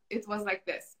child, it was like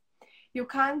this: you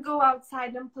can't go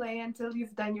outside and play until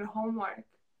you've done your homework.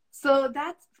 So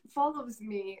that follows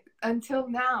me until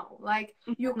now. Like,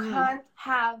 you can't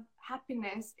have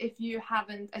happiness if you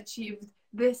haven't achieved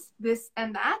this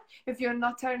and that, if you're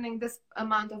not earning this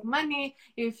amount of money,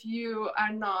 if you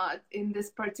are not in this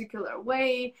particular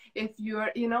way, if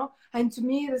you're, you know. And to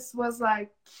me, this was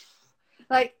like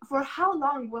for how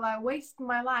long will I waste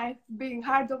my life being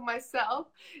hard on myself,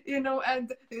 you know,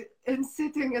 and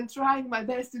sitting and trying my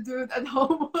best to do that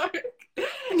homework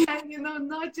and, you know,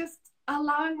 not just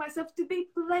allowing myself to be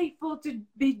playful, to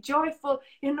be joyful,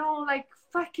 you know, like,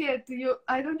 fuck it,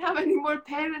 I don't have any more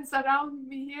parents around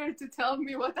me here to tell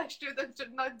me what I should and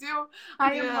should not do.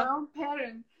 I am my own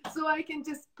parent, so I can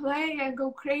just play and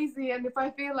go crazy. And if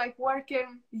I feel like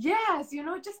working, yes, you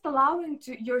know, just allowing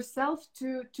yourself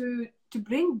to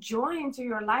bring joy into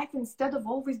your life, instead of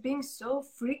always being so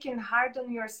freaking hard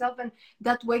on yourself. And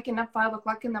that waking up 5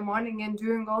 o'clock in the morning and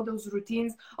doing all those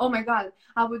routines. Oh my God,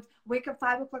 I would wake up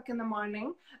 5 o'clock in the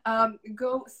morning,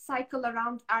 go cycle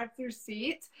around Arthur's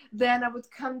Seat. Then I would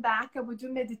come back, I would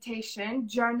do meditation,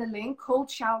 journaling, cold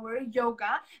shower,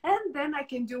 yoga, and then I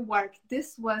can do work.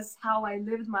 This was how I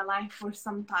lived my life for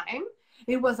some time.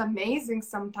 It was amazing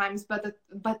sometimes, but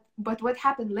what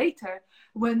happened later,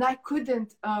 when I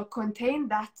couldn't contain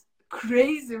that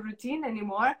crazy routine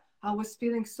anymore, I was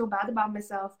feeling so bad about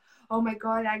myself. Oh my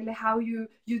God, Agli, how you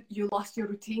lost your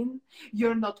routine.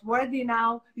 You're not worthy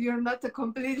now. You're not a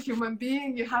complete human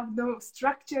being. You have no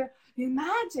structure.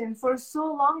 Imagine, for so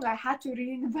long I had to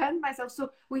reinvent myself.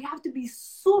 So we have to be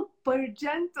super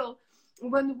gentle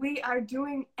when we are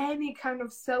doing any kind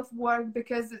of self-work,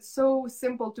 because it's so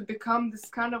simple to become this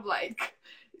kind of like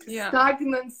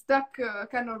stagnant, stuck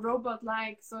kind of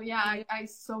robot-like. So yeah, I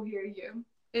so hear you.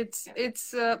 It's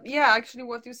actually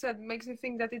what you said makes me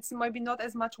think that it's maybe not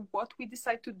as much what we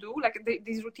decide to do. Like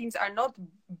these routines are not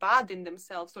bad in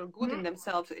themselves or good in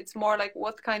themselves. It's more like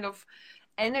what kind of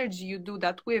energy you do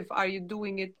that with. Are you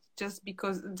doing it just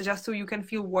so you can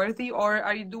feel worthy, or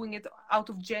are you doing it out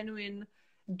of genuine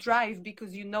drive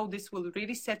because you know this will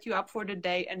really set you up for the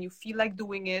day and you feel like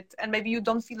doing it? And maybe you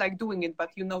don't feel like doing it,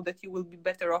 but you know that you will be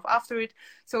better off after it.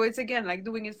 So it's again like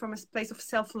doing it from a place of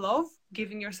self-love,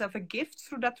 giving yourself a gift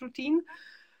through that routine,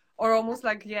 or almost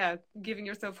like, yeah, giving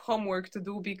yourself homework to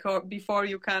do before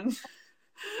you can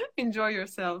enjoy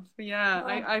yourself. Yeah,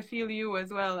 I feel you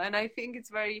as well. And I think it's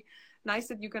very nice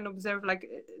that you can observe like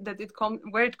that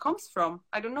where it comes from.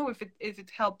 I don't know if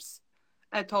it helps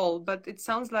at all, but it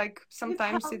sounds like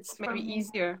sometimes it's maybe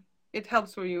easier. It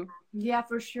helps for you. Yeah,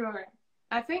 for sure.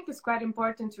 I think it's quite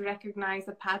important to recognize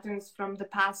the patterns from the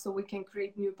past so we can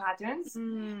create new patterns.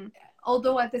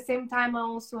 Although at the same time, I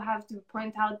also have to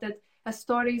point out that a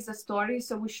story is a story,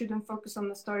 so we shouldn't focus on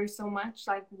the story so much.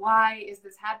 Like, why is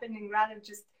this happening? Rather,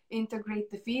 just integrate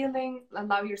the feeling,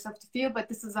 allow yourself to feel. But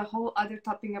this is a whole other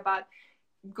topic about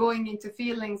going into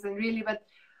feelings and really. But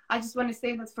I just want to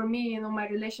say that for me, you know, my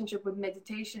relationship with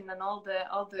meditation and all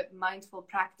the mindful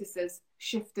practices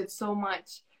shifted so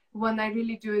much when I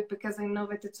really do it, because I know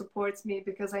that it supports me,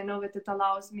 because I know that it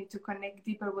allows me to connect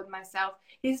deeper with myself.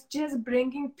 It's just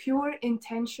bringing pure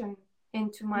intention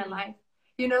into my life.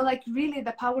 You know, like really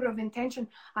the power of intention.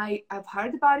 I've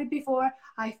heard about it before.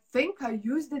 I think I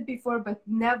used it before, but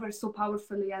never so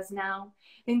powerfully as now.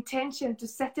 Intention, to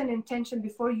set an intention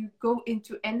before you go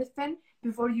into anything,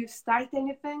 before you start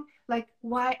anything, like,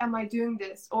 why am I doing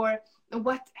this? Or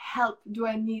what help do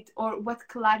I need? Or what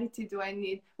clarity do I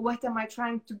need? What am I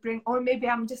trying to bring? Or maybe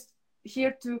I'm just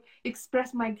here to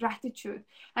express my gratitude.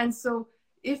 And so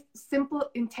if simple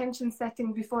intention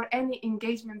setting before any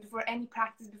engagement, before any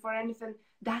practice, before anything,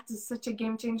 that is such a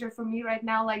game changer for me right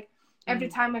now. Like every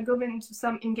time I go into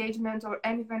some engagement or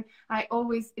anything, I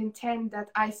always intend that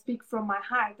I speak from my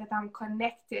heart, that I'm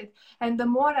connected. And the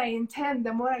more I intend,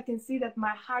 the more I can see that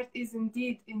my heart is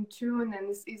indeed in tune, and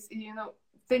is you know,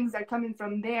 things are coming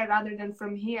from there rather than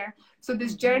from here. So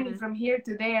this journey from here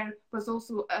to there was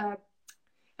also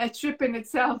a trip in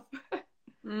itself.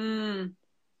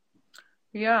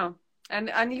 Yeah,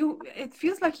 and you, it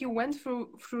feels like you went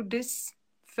through this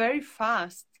very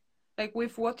fast. Like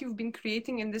with what you've been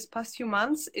creating in this past few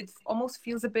months, it almost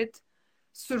feels a bit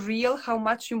surreal how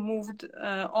much you moved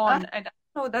on. And I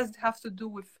don't know, does it have to do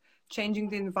with changing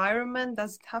the environment?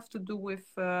 Does it have to do with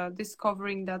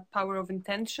discovering that power of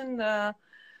intention?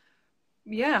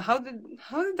 Yeah, how did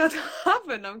that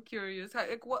happen? I'm curious.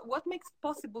 Like, what makes it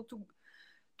possible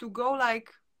to go like,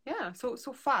 yeah, so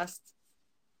fast?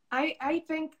 I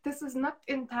think this is not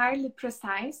entirely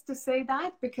precise to say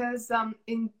that, because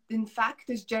in fact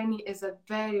this journey is a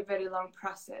very, very long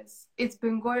process. It's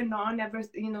been going on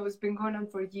it's been going on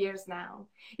for years now.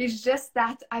 It's just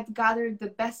that I've gathered the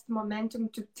best momentum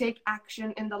to take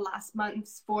action in the last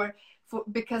months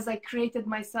because I created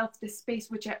myself this space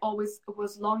which I always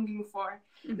was longing for.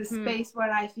 The space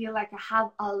where I feel like I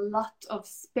have a lot of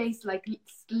space, like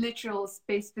literal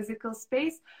space, physical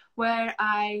space, where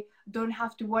I don't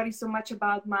have to worry so much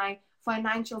about my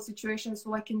financial situation,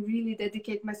 so I can really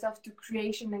dedicate myself to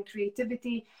creation and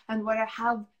creativity, and where I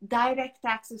have direct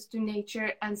access to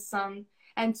nature and sun.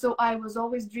 And so I was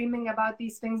always dreaming about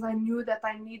these things. I knew that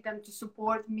I need them to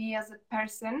support me as a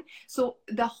person. So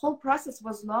the whole process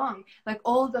was long, like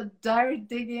all the dirt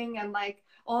digging and like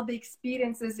all the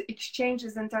experiences,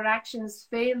 exchanges, interactions,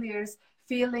 failures,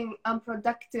 feeling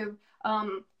unproductive,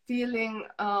 feeling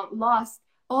lost.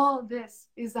 All this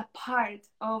is a part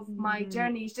of my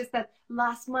journey. It's just that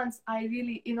last month I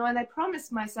really, and I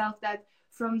promised myself that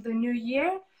from the new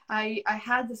year, I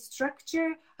had the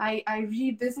structure. I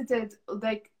revisited,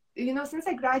 like, since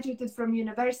I graduated from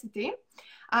university,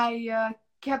 I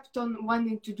kept on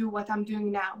wanting to do what I'm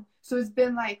doing now. So it's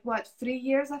been like, 3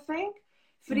 years, I think?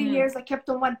 3 years I kept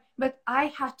on one, but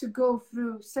I had to go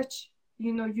through such,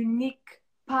 unique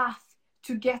path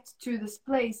to get to this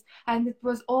place, and it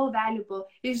was all valuable.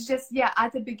 It's just,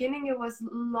 at the beginning it was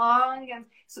long, and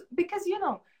so, because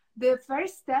the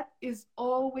first step is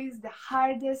always the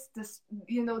hardest,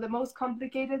 the most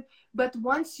complicated, but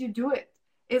once you do it,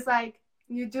 it's like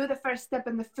you do the first step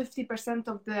and the 50%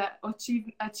 of the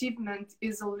achievement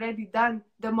is already done.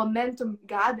 The momentum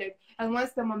gathered, and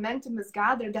once the momentum is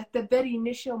gathered, at the very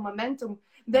initial momentum,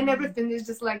 then everything is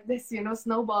just like this,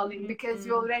 snowballing, because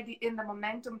you're already in the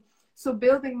momentum. So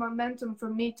building momentum for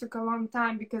me took a long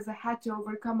time, because I had to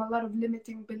overcome a lot of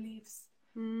limiting beliefs.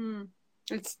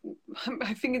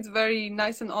 I think it's very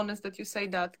nice and honest that you say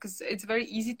that, because it's very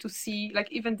easy to see, like,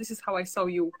 even this is how I saw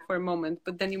you for a moment,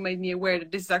 but then you made me aware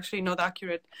that this is actually not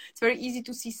accurate. It's very easy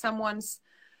to see someone's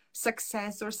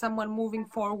success or someone moving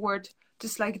forward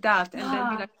just like that, and then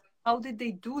be like, how did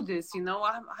they do this?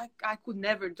 I could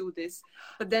never do this.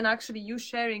 But then actually you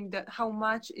sharing that how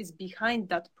much is behind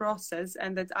that process,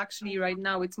 and that actually right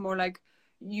now it's more like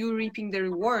you reaping the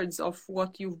rewards of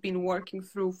what you've been working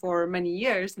through for many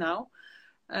years now.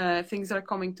 Things are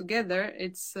coming together.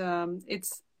 It's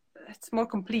it's more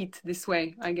complete this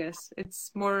way, I guess.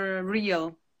 It's more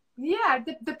real. Yeah,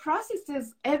 the process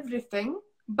is everything,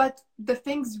 but the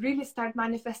things really start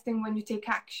manifesting when you take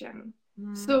action.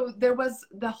 So there was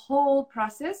the whole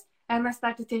process, and I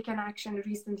started taking action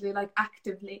recently, like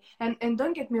actively. And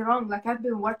don't get me wrong, like I've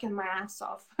been working my ass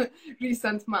off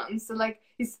recent months. So like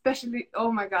especially,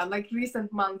 oh my God, like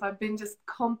recent month, I've been just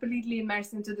completely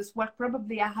immersed into this work.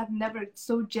 Probably I have never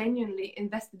so genuinely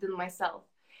invested in myself.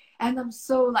 And I'm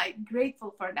so like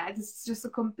grateful for that. It's just a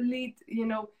complete,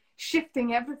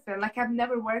 shifting everything. Like I've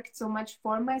never worked so much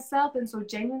for myself and so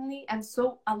genuinely and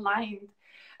so aligned.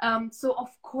 So of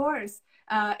course,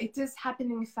 it is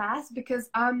happening fast because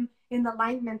I'm in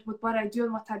alignment with what I do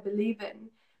and what I believe in.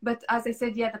 But as I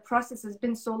said, yeah, the process has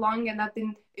been so long, and I've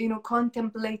been,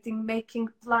 contemplating, making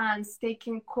plans,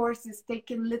 taking courses,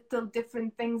 taking little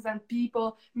different things and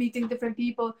people, meeting different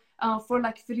people for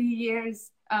like 3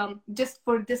 years, just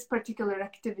for this particular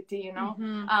activity.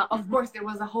 Of course, there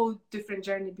was a whole different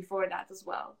journey before that as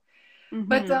well.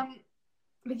 But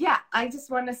yeah, I just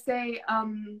want to say,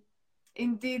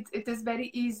 indeed, it is very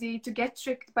easy to get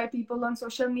tricked by people on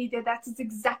social media. That is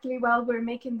exactly why we're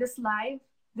making this live.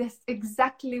 This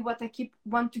exactly what I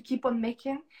want to keep on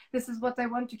making. This is what I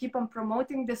want to keep on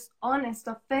promoting, this honest,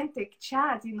 authentic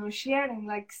chat, sharing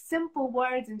like simple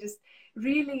words and just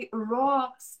really raw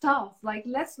stuff. Like,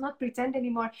 let's not pretend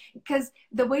anymore, because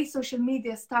the way social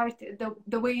media started,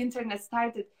 the way internet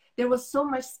started, there was so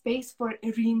much space for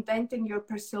reinventing your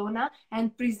persona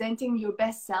and presenting your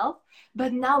best self.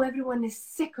 But now everyone is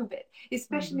sick of it,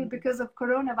 especially because of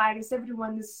coronavirus.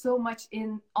 Everyone is so much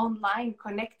in online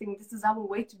connecting. This is our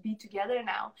way to be together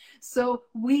now. So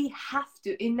we have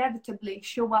to inevitably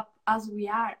show up as we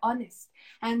are, honest,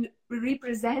 and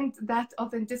represent that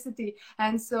authenticity.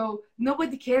 And so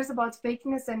nobody cares about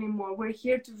fakeness anymore. We're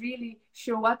here to really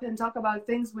show up and talk about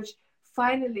things which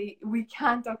finally we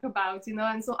can talk about,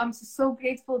 and so I'm so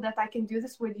grateful that I can do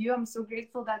this with you. I'm so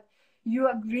grateful that you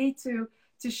agree to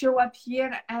show up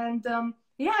here. And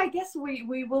yeah, I guess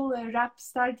we will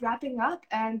start wrapping up.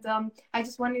 And I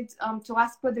just wanted to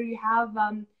ask whether you have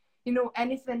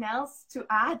anything else to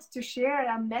add, to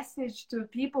share a message to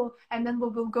people, and then we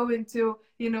will go into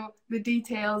the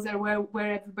details or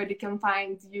where everybody can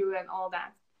find you and all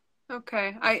that.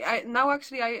 Okay. I now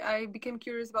actually I became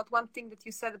curious about one thing that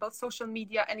you said about social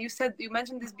media, and you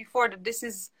mentioned this before, that this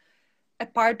is a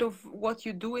part of what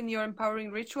you do in your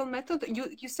empowering ritual method.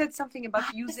 You said something about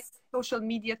using social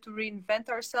media to reinvent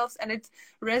ourselves, and it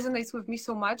resonates with me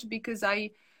so much because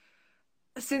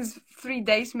since 3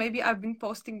 days maybe I've been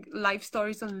posting live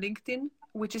stories on LinkedIn,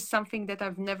 which is something that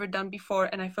I've never done before,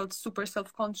 and I felt super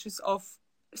self-conscious of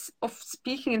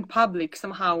speaking in public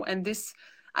somehow. And this,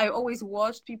 I always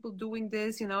watched people doing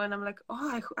this, and I'm like,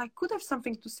 oh, I could have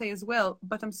something to say as well,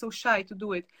 but I'm so shy to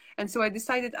do it. And so I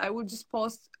decided I would just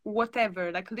post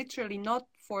whatever, like literally not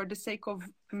for the sake of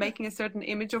making a certain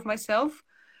image of myself.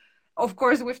 Of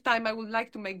course, with time, I would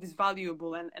like to make this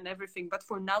valuable and everything. But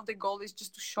for now, the goal is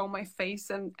just to show my face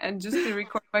and just to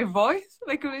record my voice,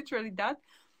 like literally that.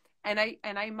 And I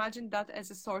imagined that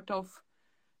as a sort of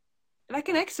like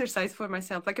an exercise for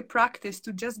myself, like a practice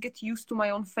to just get used to my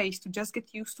own face, to just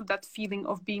get used to that feeling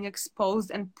of being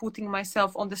exposed and putting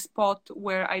myself on the spot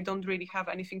where I don't really have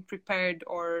anything prepared,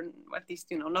 or at least,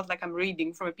 not like I'm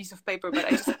reading from a piece of paper, but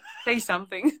I just say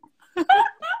something.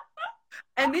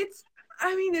 And it's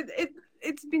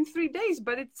been 3 days,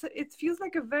 but it feels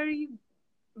like a very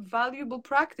valuable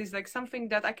practice, like something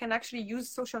that I can actually use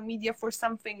social media for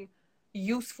something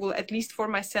useful, at least for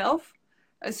myself.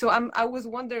 So I was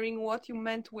wondering what you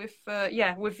meant with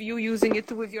with you using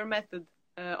it with your method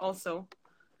also.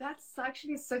 That's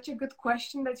actually such a good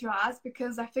question that you asked,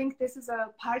 because I think this is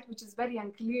a part which is very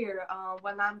unclear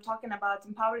when I'm talking about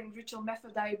empowering ritual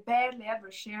method. I barely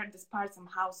ever share this part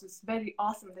somehow, so it's very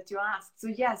awesome that you asked. So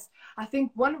yes, I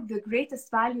think one of the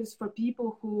greatest values for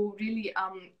people who really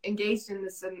engaged in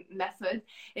this method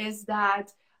is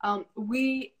that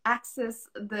we access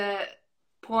the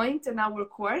point in our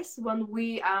course when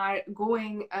we are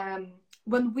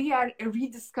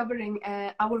rediscovering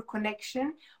our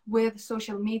connection with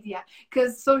social media.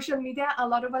 Because social media, a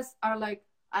lot of us are like,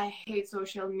 I hate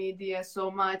social media so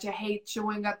much, I hate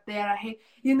showing up there, I hate,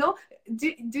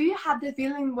 do you have the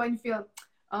feeling when you feel,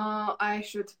 I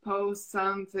should post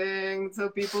something so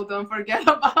people don't forget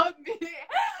about me?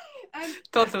 And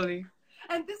totally.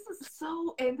 And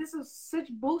this is such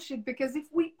bullshit, because if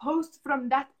we post from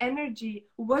that energy,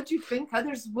 what do you think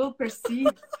others will perceive?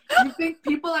 You think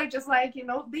people are just like,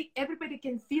 everybody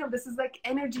can feel this is like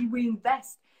energy we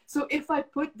invest. So if I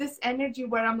put this energy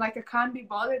where I'm like, I can't be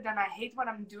bothered and I hate what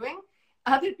I'm doing,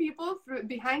 other people through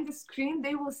behind the screen,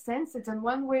 they will sense it in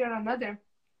one way or another.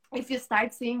 If you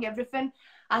start seeing everything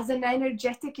as an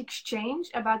energetic exchange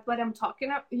about what I'm talking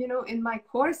about, you know, in my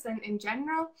course and in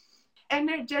general,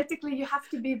 energetically you have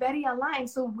to be very aligned.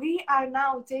 So we are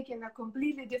now taking a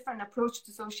completely different approach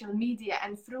to social media,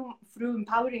 and through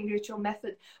empowering ritual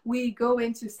method, we go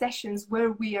into sessions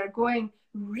where we are going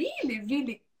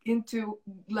really into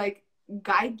like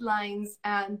guidelines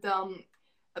and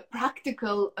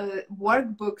practical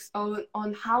workbooks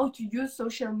on how to use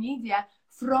social media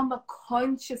from a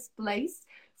conscious place,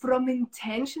 from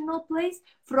intentional place,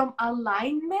 from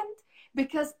alignment,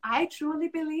 because I truly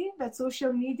believe that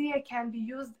social media can be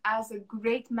used as a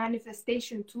great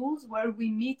manifestation tools where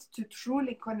we meet to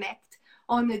truly connect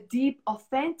on a deep,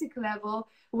 authentic level,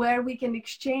 where we can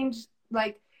exchange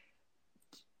like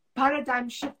paradigm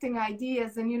shifting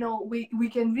ideas, and you know, we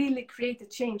can really create a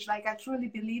change. Like I truly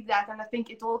believe that, and I think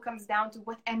it all comes down to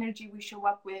what energy we show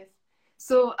up with.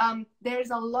 So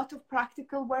there's a lot of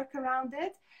practical work around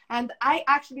it. And I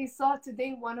actually saw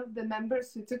today one of the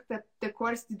members who took the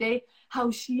course today, how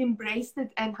she embraced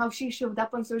it and how she showed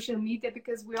up on social media,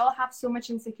 because we all have so much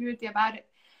insecurity about it.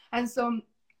 And so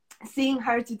seeing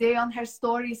her today on her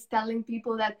stories telling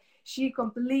people that she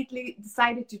completely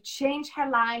decided to change her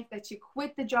life, that she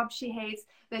quit the job she hates,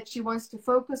 that she wants to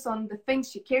focus on the things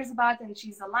she cares about and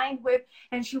she's aligned with,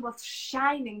 and she was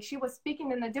shining. She was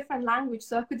speaking in a different language,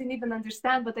 so I couldn't even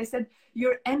understand, but I said,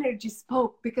 your energy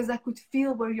spoke, because I could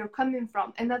feel where you're coming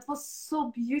from. And that was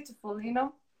so beautiful, you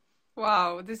know?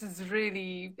 Wow, this is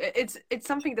really, it's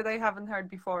something that I haven't heard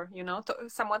before, you know,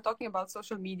 someone talking about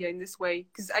social media in this way,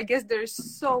 because I guess there's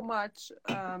so much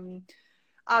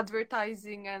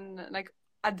advertising and like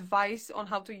advice on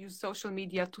how to use social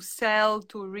media to sell,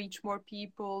 to reach more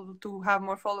people, to have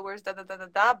more followers,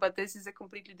 but this is a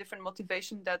completely different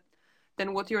motivation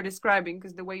than what you're describing,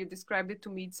 because the way you described it to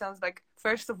me, it sounds like,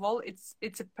 first of all,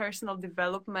 it's a personal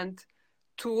development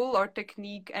tool or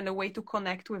technique and a way to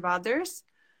connect with others.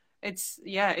 It's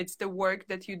the work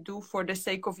that you do for the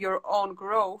sake of your own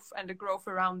growth and the growth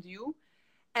around you.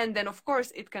 And then, of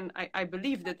course, it can, I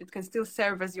believe that it can still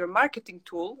serve as your marketing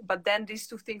tool, but then these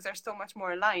two things are so much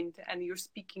more aligned, and you're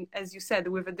speaking, as you said,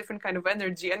 with a different kind of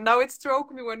energy. And now it struck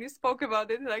me when you spoke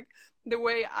about it, like the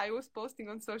way I was posting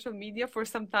on social media for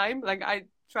some time, like I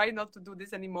try not to do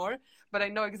this anymore, but I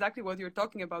know exactly what you're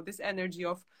talking about, this energy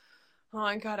of, oh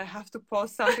my God, I have to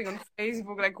post something on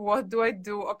Facebook. Like, what do I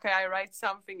do? Okay, I write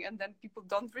something, and then people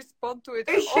don't respond to it.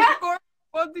 Yeah. Of course,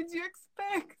 what did you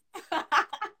expect?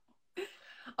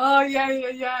 Oh yeah.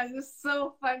 It's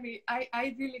so funny.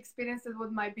 I really experienced it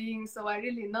with my being, so I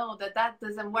really know that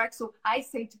doesn't work. So I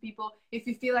say to people, if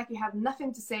you feel like you have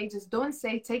nothing to say, just don't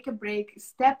say. Take a break.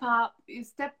 Step out,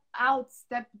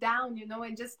 step down. You know,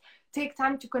 and just take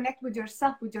time to connect with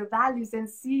yourself, with your values, and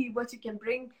see what you can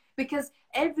bring. Because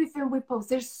everything we post,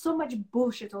 there's so much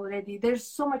bullshit already. There's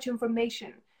so much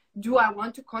information. Do I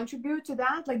want to contribute to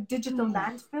that, like digital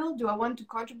landfill? Do I want to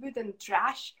contribute and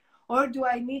trash? Or do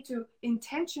I need to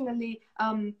intentionally,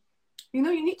 you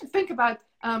know, you need to think about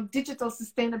digital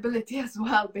sustainability as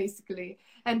well, basically,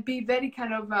 and be very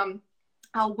kind of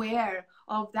aware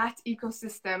of that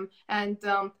ecosystem and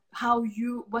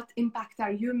what impact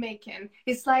are you making?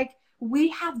 It's like we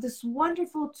have this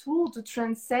wonderful tool to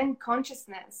transcend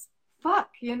consciousness. Fuck,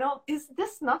 you know, is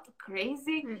this not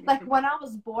crazy? Mm-hmm. Like when I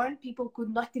was born, people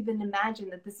could not even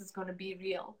imagine that this is going to be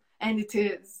real, and it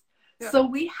is. Yeah. So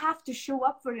we have to show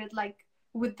up for it, like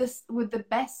with the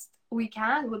best we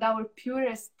can, with our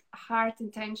purest heart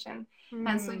intention.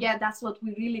 And so yeah, that's what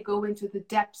we really go into the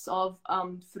depths of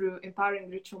through empowering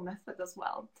ritual method as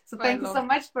well. So thank you so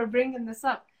much for bringing this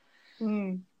up.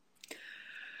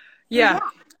 Yeah,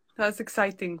 that's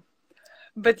exciting.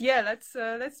 But yeah,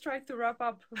 let's try to wrap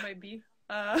up maybe.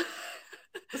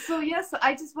 So yes,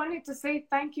 I just wanted to say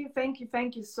thank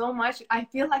you so much. I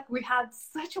feel like we had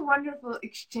such a wonderful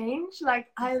exchange. Like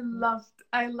I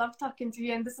loved talking to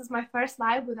you, and this is my first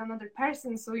live with another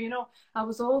person. So you know, I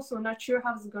was also not sure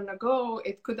how it's gonna go.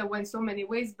 It could have went so many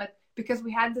ways, but because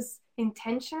we had this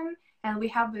intention and we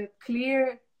have a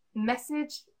clear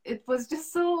message, it was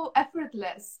just so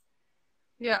effortless.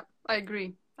 Yeah, I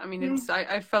agree. I mean,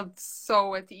 I felt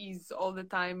so at ease all the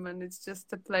time, and it's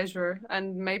just a pleasure.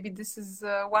 And maybe this is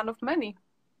one of many.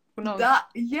 Who knows?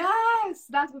 Yes,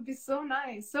 that would be so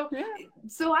nice. So, yeah.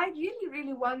 So I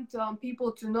really want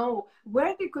people to know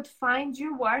where they could find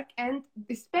your work, and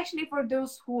especially for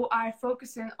those who are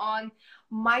focusing on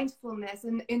mindfulness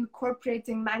and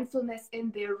incorporating mindfulness in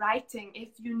their writing. If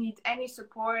you need any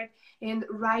support in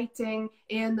writing,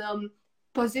 in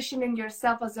positioning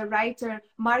yourself as a writer.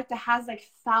 Marta has like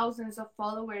thousands of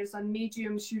followers on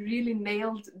Medium. She really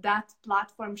nailed that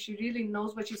platform. She really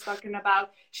knows what she's talking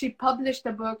about. She published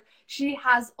a book. She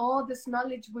has all this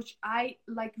knowledge, which I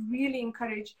like really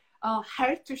encourage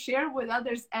her to share with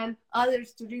others, and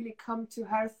others to really come to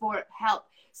her for help.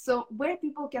 So where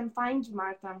people can find you,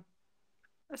 Marta?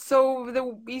 So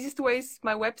the easiest way is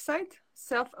my website,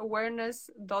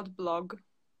 selfawareness.blog.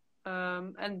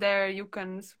 And there you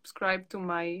can subscribe to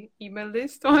my email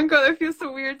list. Oh my god, I feel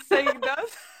so weird saying that.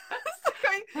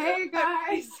 Hey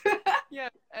guys. Yeah,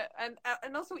 and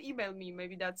also email me.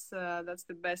 Maybe that's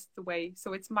the best way.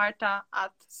 So it's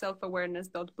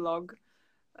marta@selfawareness.blog.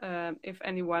 If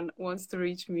anyone wants to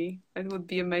reach me, it would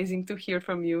be amazing to hear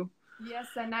from you.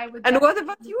 Yes, and I would. And what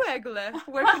about you, Egle?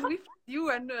 Where can we find you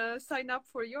and sign up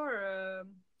for your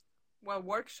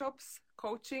workshops,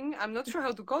 coaching? I'm not sure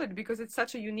how to call it because it's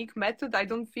such a unique method. I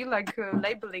don't feel like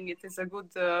labeling it is a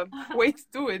good way to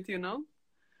do it, you know?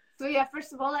 So yeah,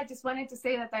 first of all, I just wanted to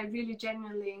say that I really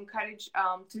genuinely encourage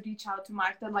to reach out to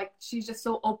Marta. Like, she's just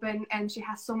so open and she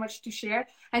has so much to share.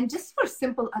 And just for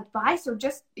simple advice, or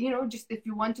just, you know, just if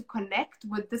you want to connect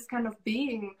with this kind of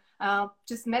being,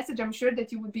 just message. I'm sure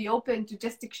that you would be open to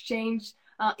just exchange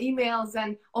emails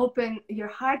and open your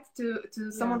heart to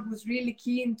someone who's really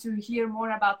keen to hear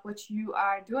more about what you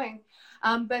are doing.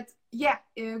 But yeah,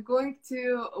 going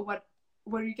to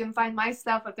where you can find my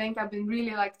stuff. I think I've been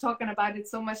really like talking about it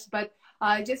so much, but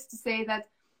just to say that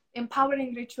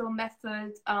Empowering Ritual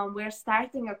Method, we're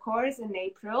starting a course in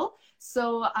April.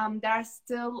 So there are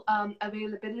still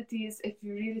availabilities if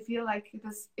you really feel like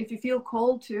this, if you feel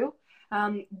called to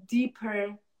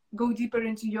go deeper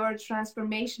into your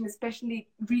transformation, especially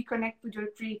reconnect with your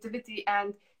creativity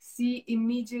and see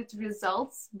immediate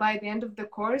results by the end of the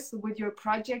course with your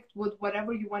project, with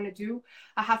whatever you want to do.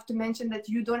 I have to mention that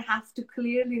you don't have to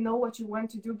clearly know what you want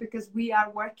to do, because we are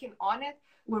working on it.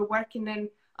 We're working in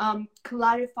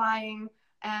clarifying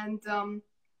and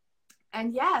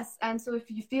yes. And so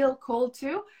if you feel called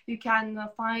to, you can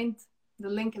find the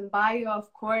link in bio,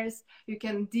 of course. You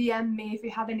can DM me if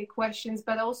you have any questions.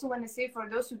 But I also want to say, for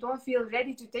those who don't feel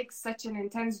ready to take such an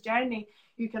intense journey,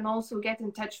 you can also get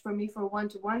in touch for me for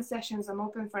one-to-one sessions. I'm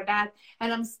open for that.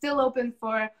 And I'm still open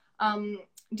for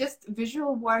just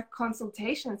visual work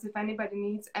consultations if anybody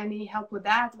needs any help with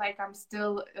that. Like, I'm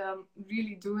still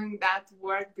really doing that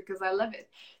work because I love it.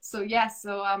 So yeah,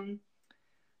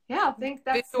 yeah, I think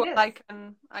that's it.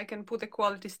 I can put a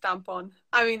quality stamp on.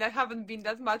 I mean, I haven't been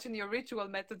that much in your ritual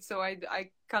method, so I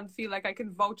can't feel like I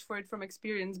can vouch for it from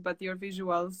experience, but your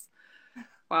visuals,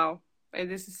 wow.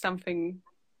 This is something,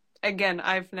 again,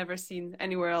 I've never seen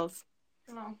anywhere else.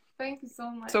 Oh, thank you so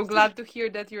much. So glad to hear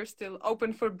that you're still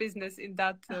open for business in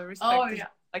that respect. Oh, yeah.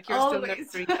 Like, you're Always. still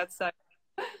nurturing that side.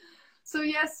 So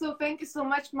yes, so thank you so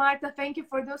much, Marta. Thank you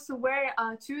for those who were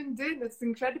tuned in. It's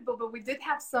incredible, but we did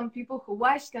have some people who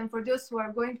watched, and for those who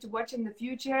are going to watch in the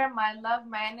future, my love,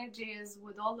 my energy is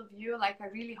with all of you. Like, I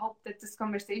really hope that this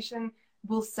conversation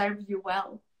will serve you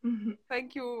well.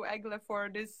 Thank you, Egle, for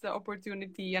this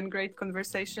opportunity and great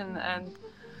conversation. And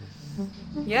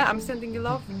yeah, I'm sending you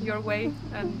love your way,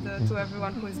 and to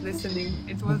everyone who is listening.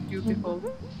 It was beautiful.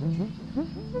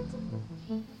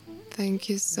 Thank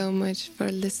you so much for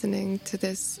listening to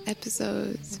this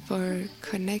episode, for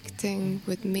connecting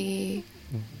with me,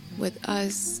 with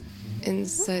us in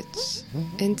such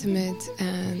intimate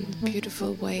and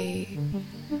beautiful way.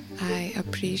 I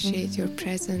appreciate your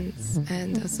presence,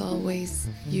 and as always,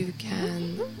 you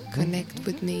can connect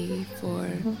with me for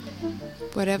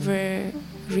whatever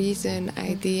reason,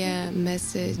 idea,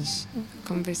 message,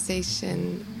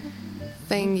 conversation,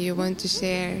 thing you want to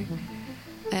share.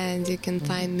 And you can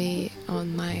find me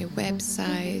on my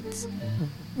website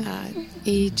at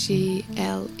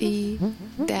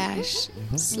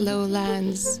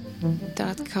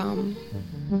egle-slowlands.com.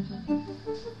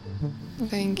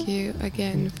 Thank you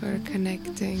again for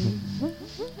connecting,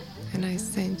 and I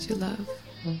send you love.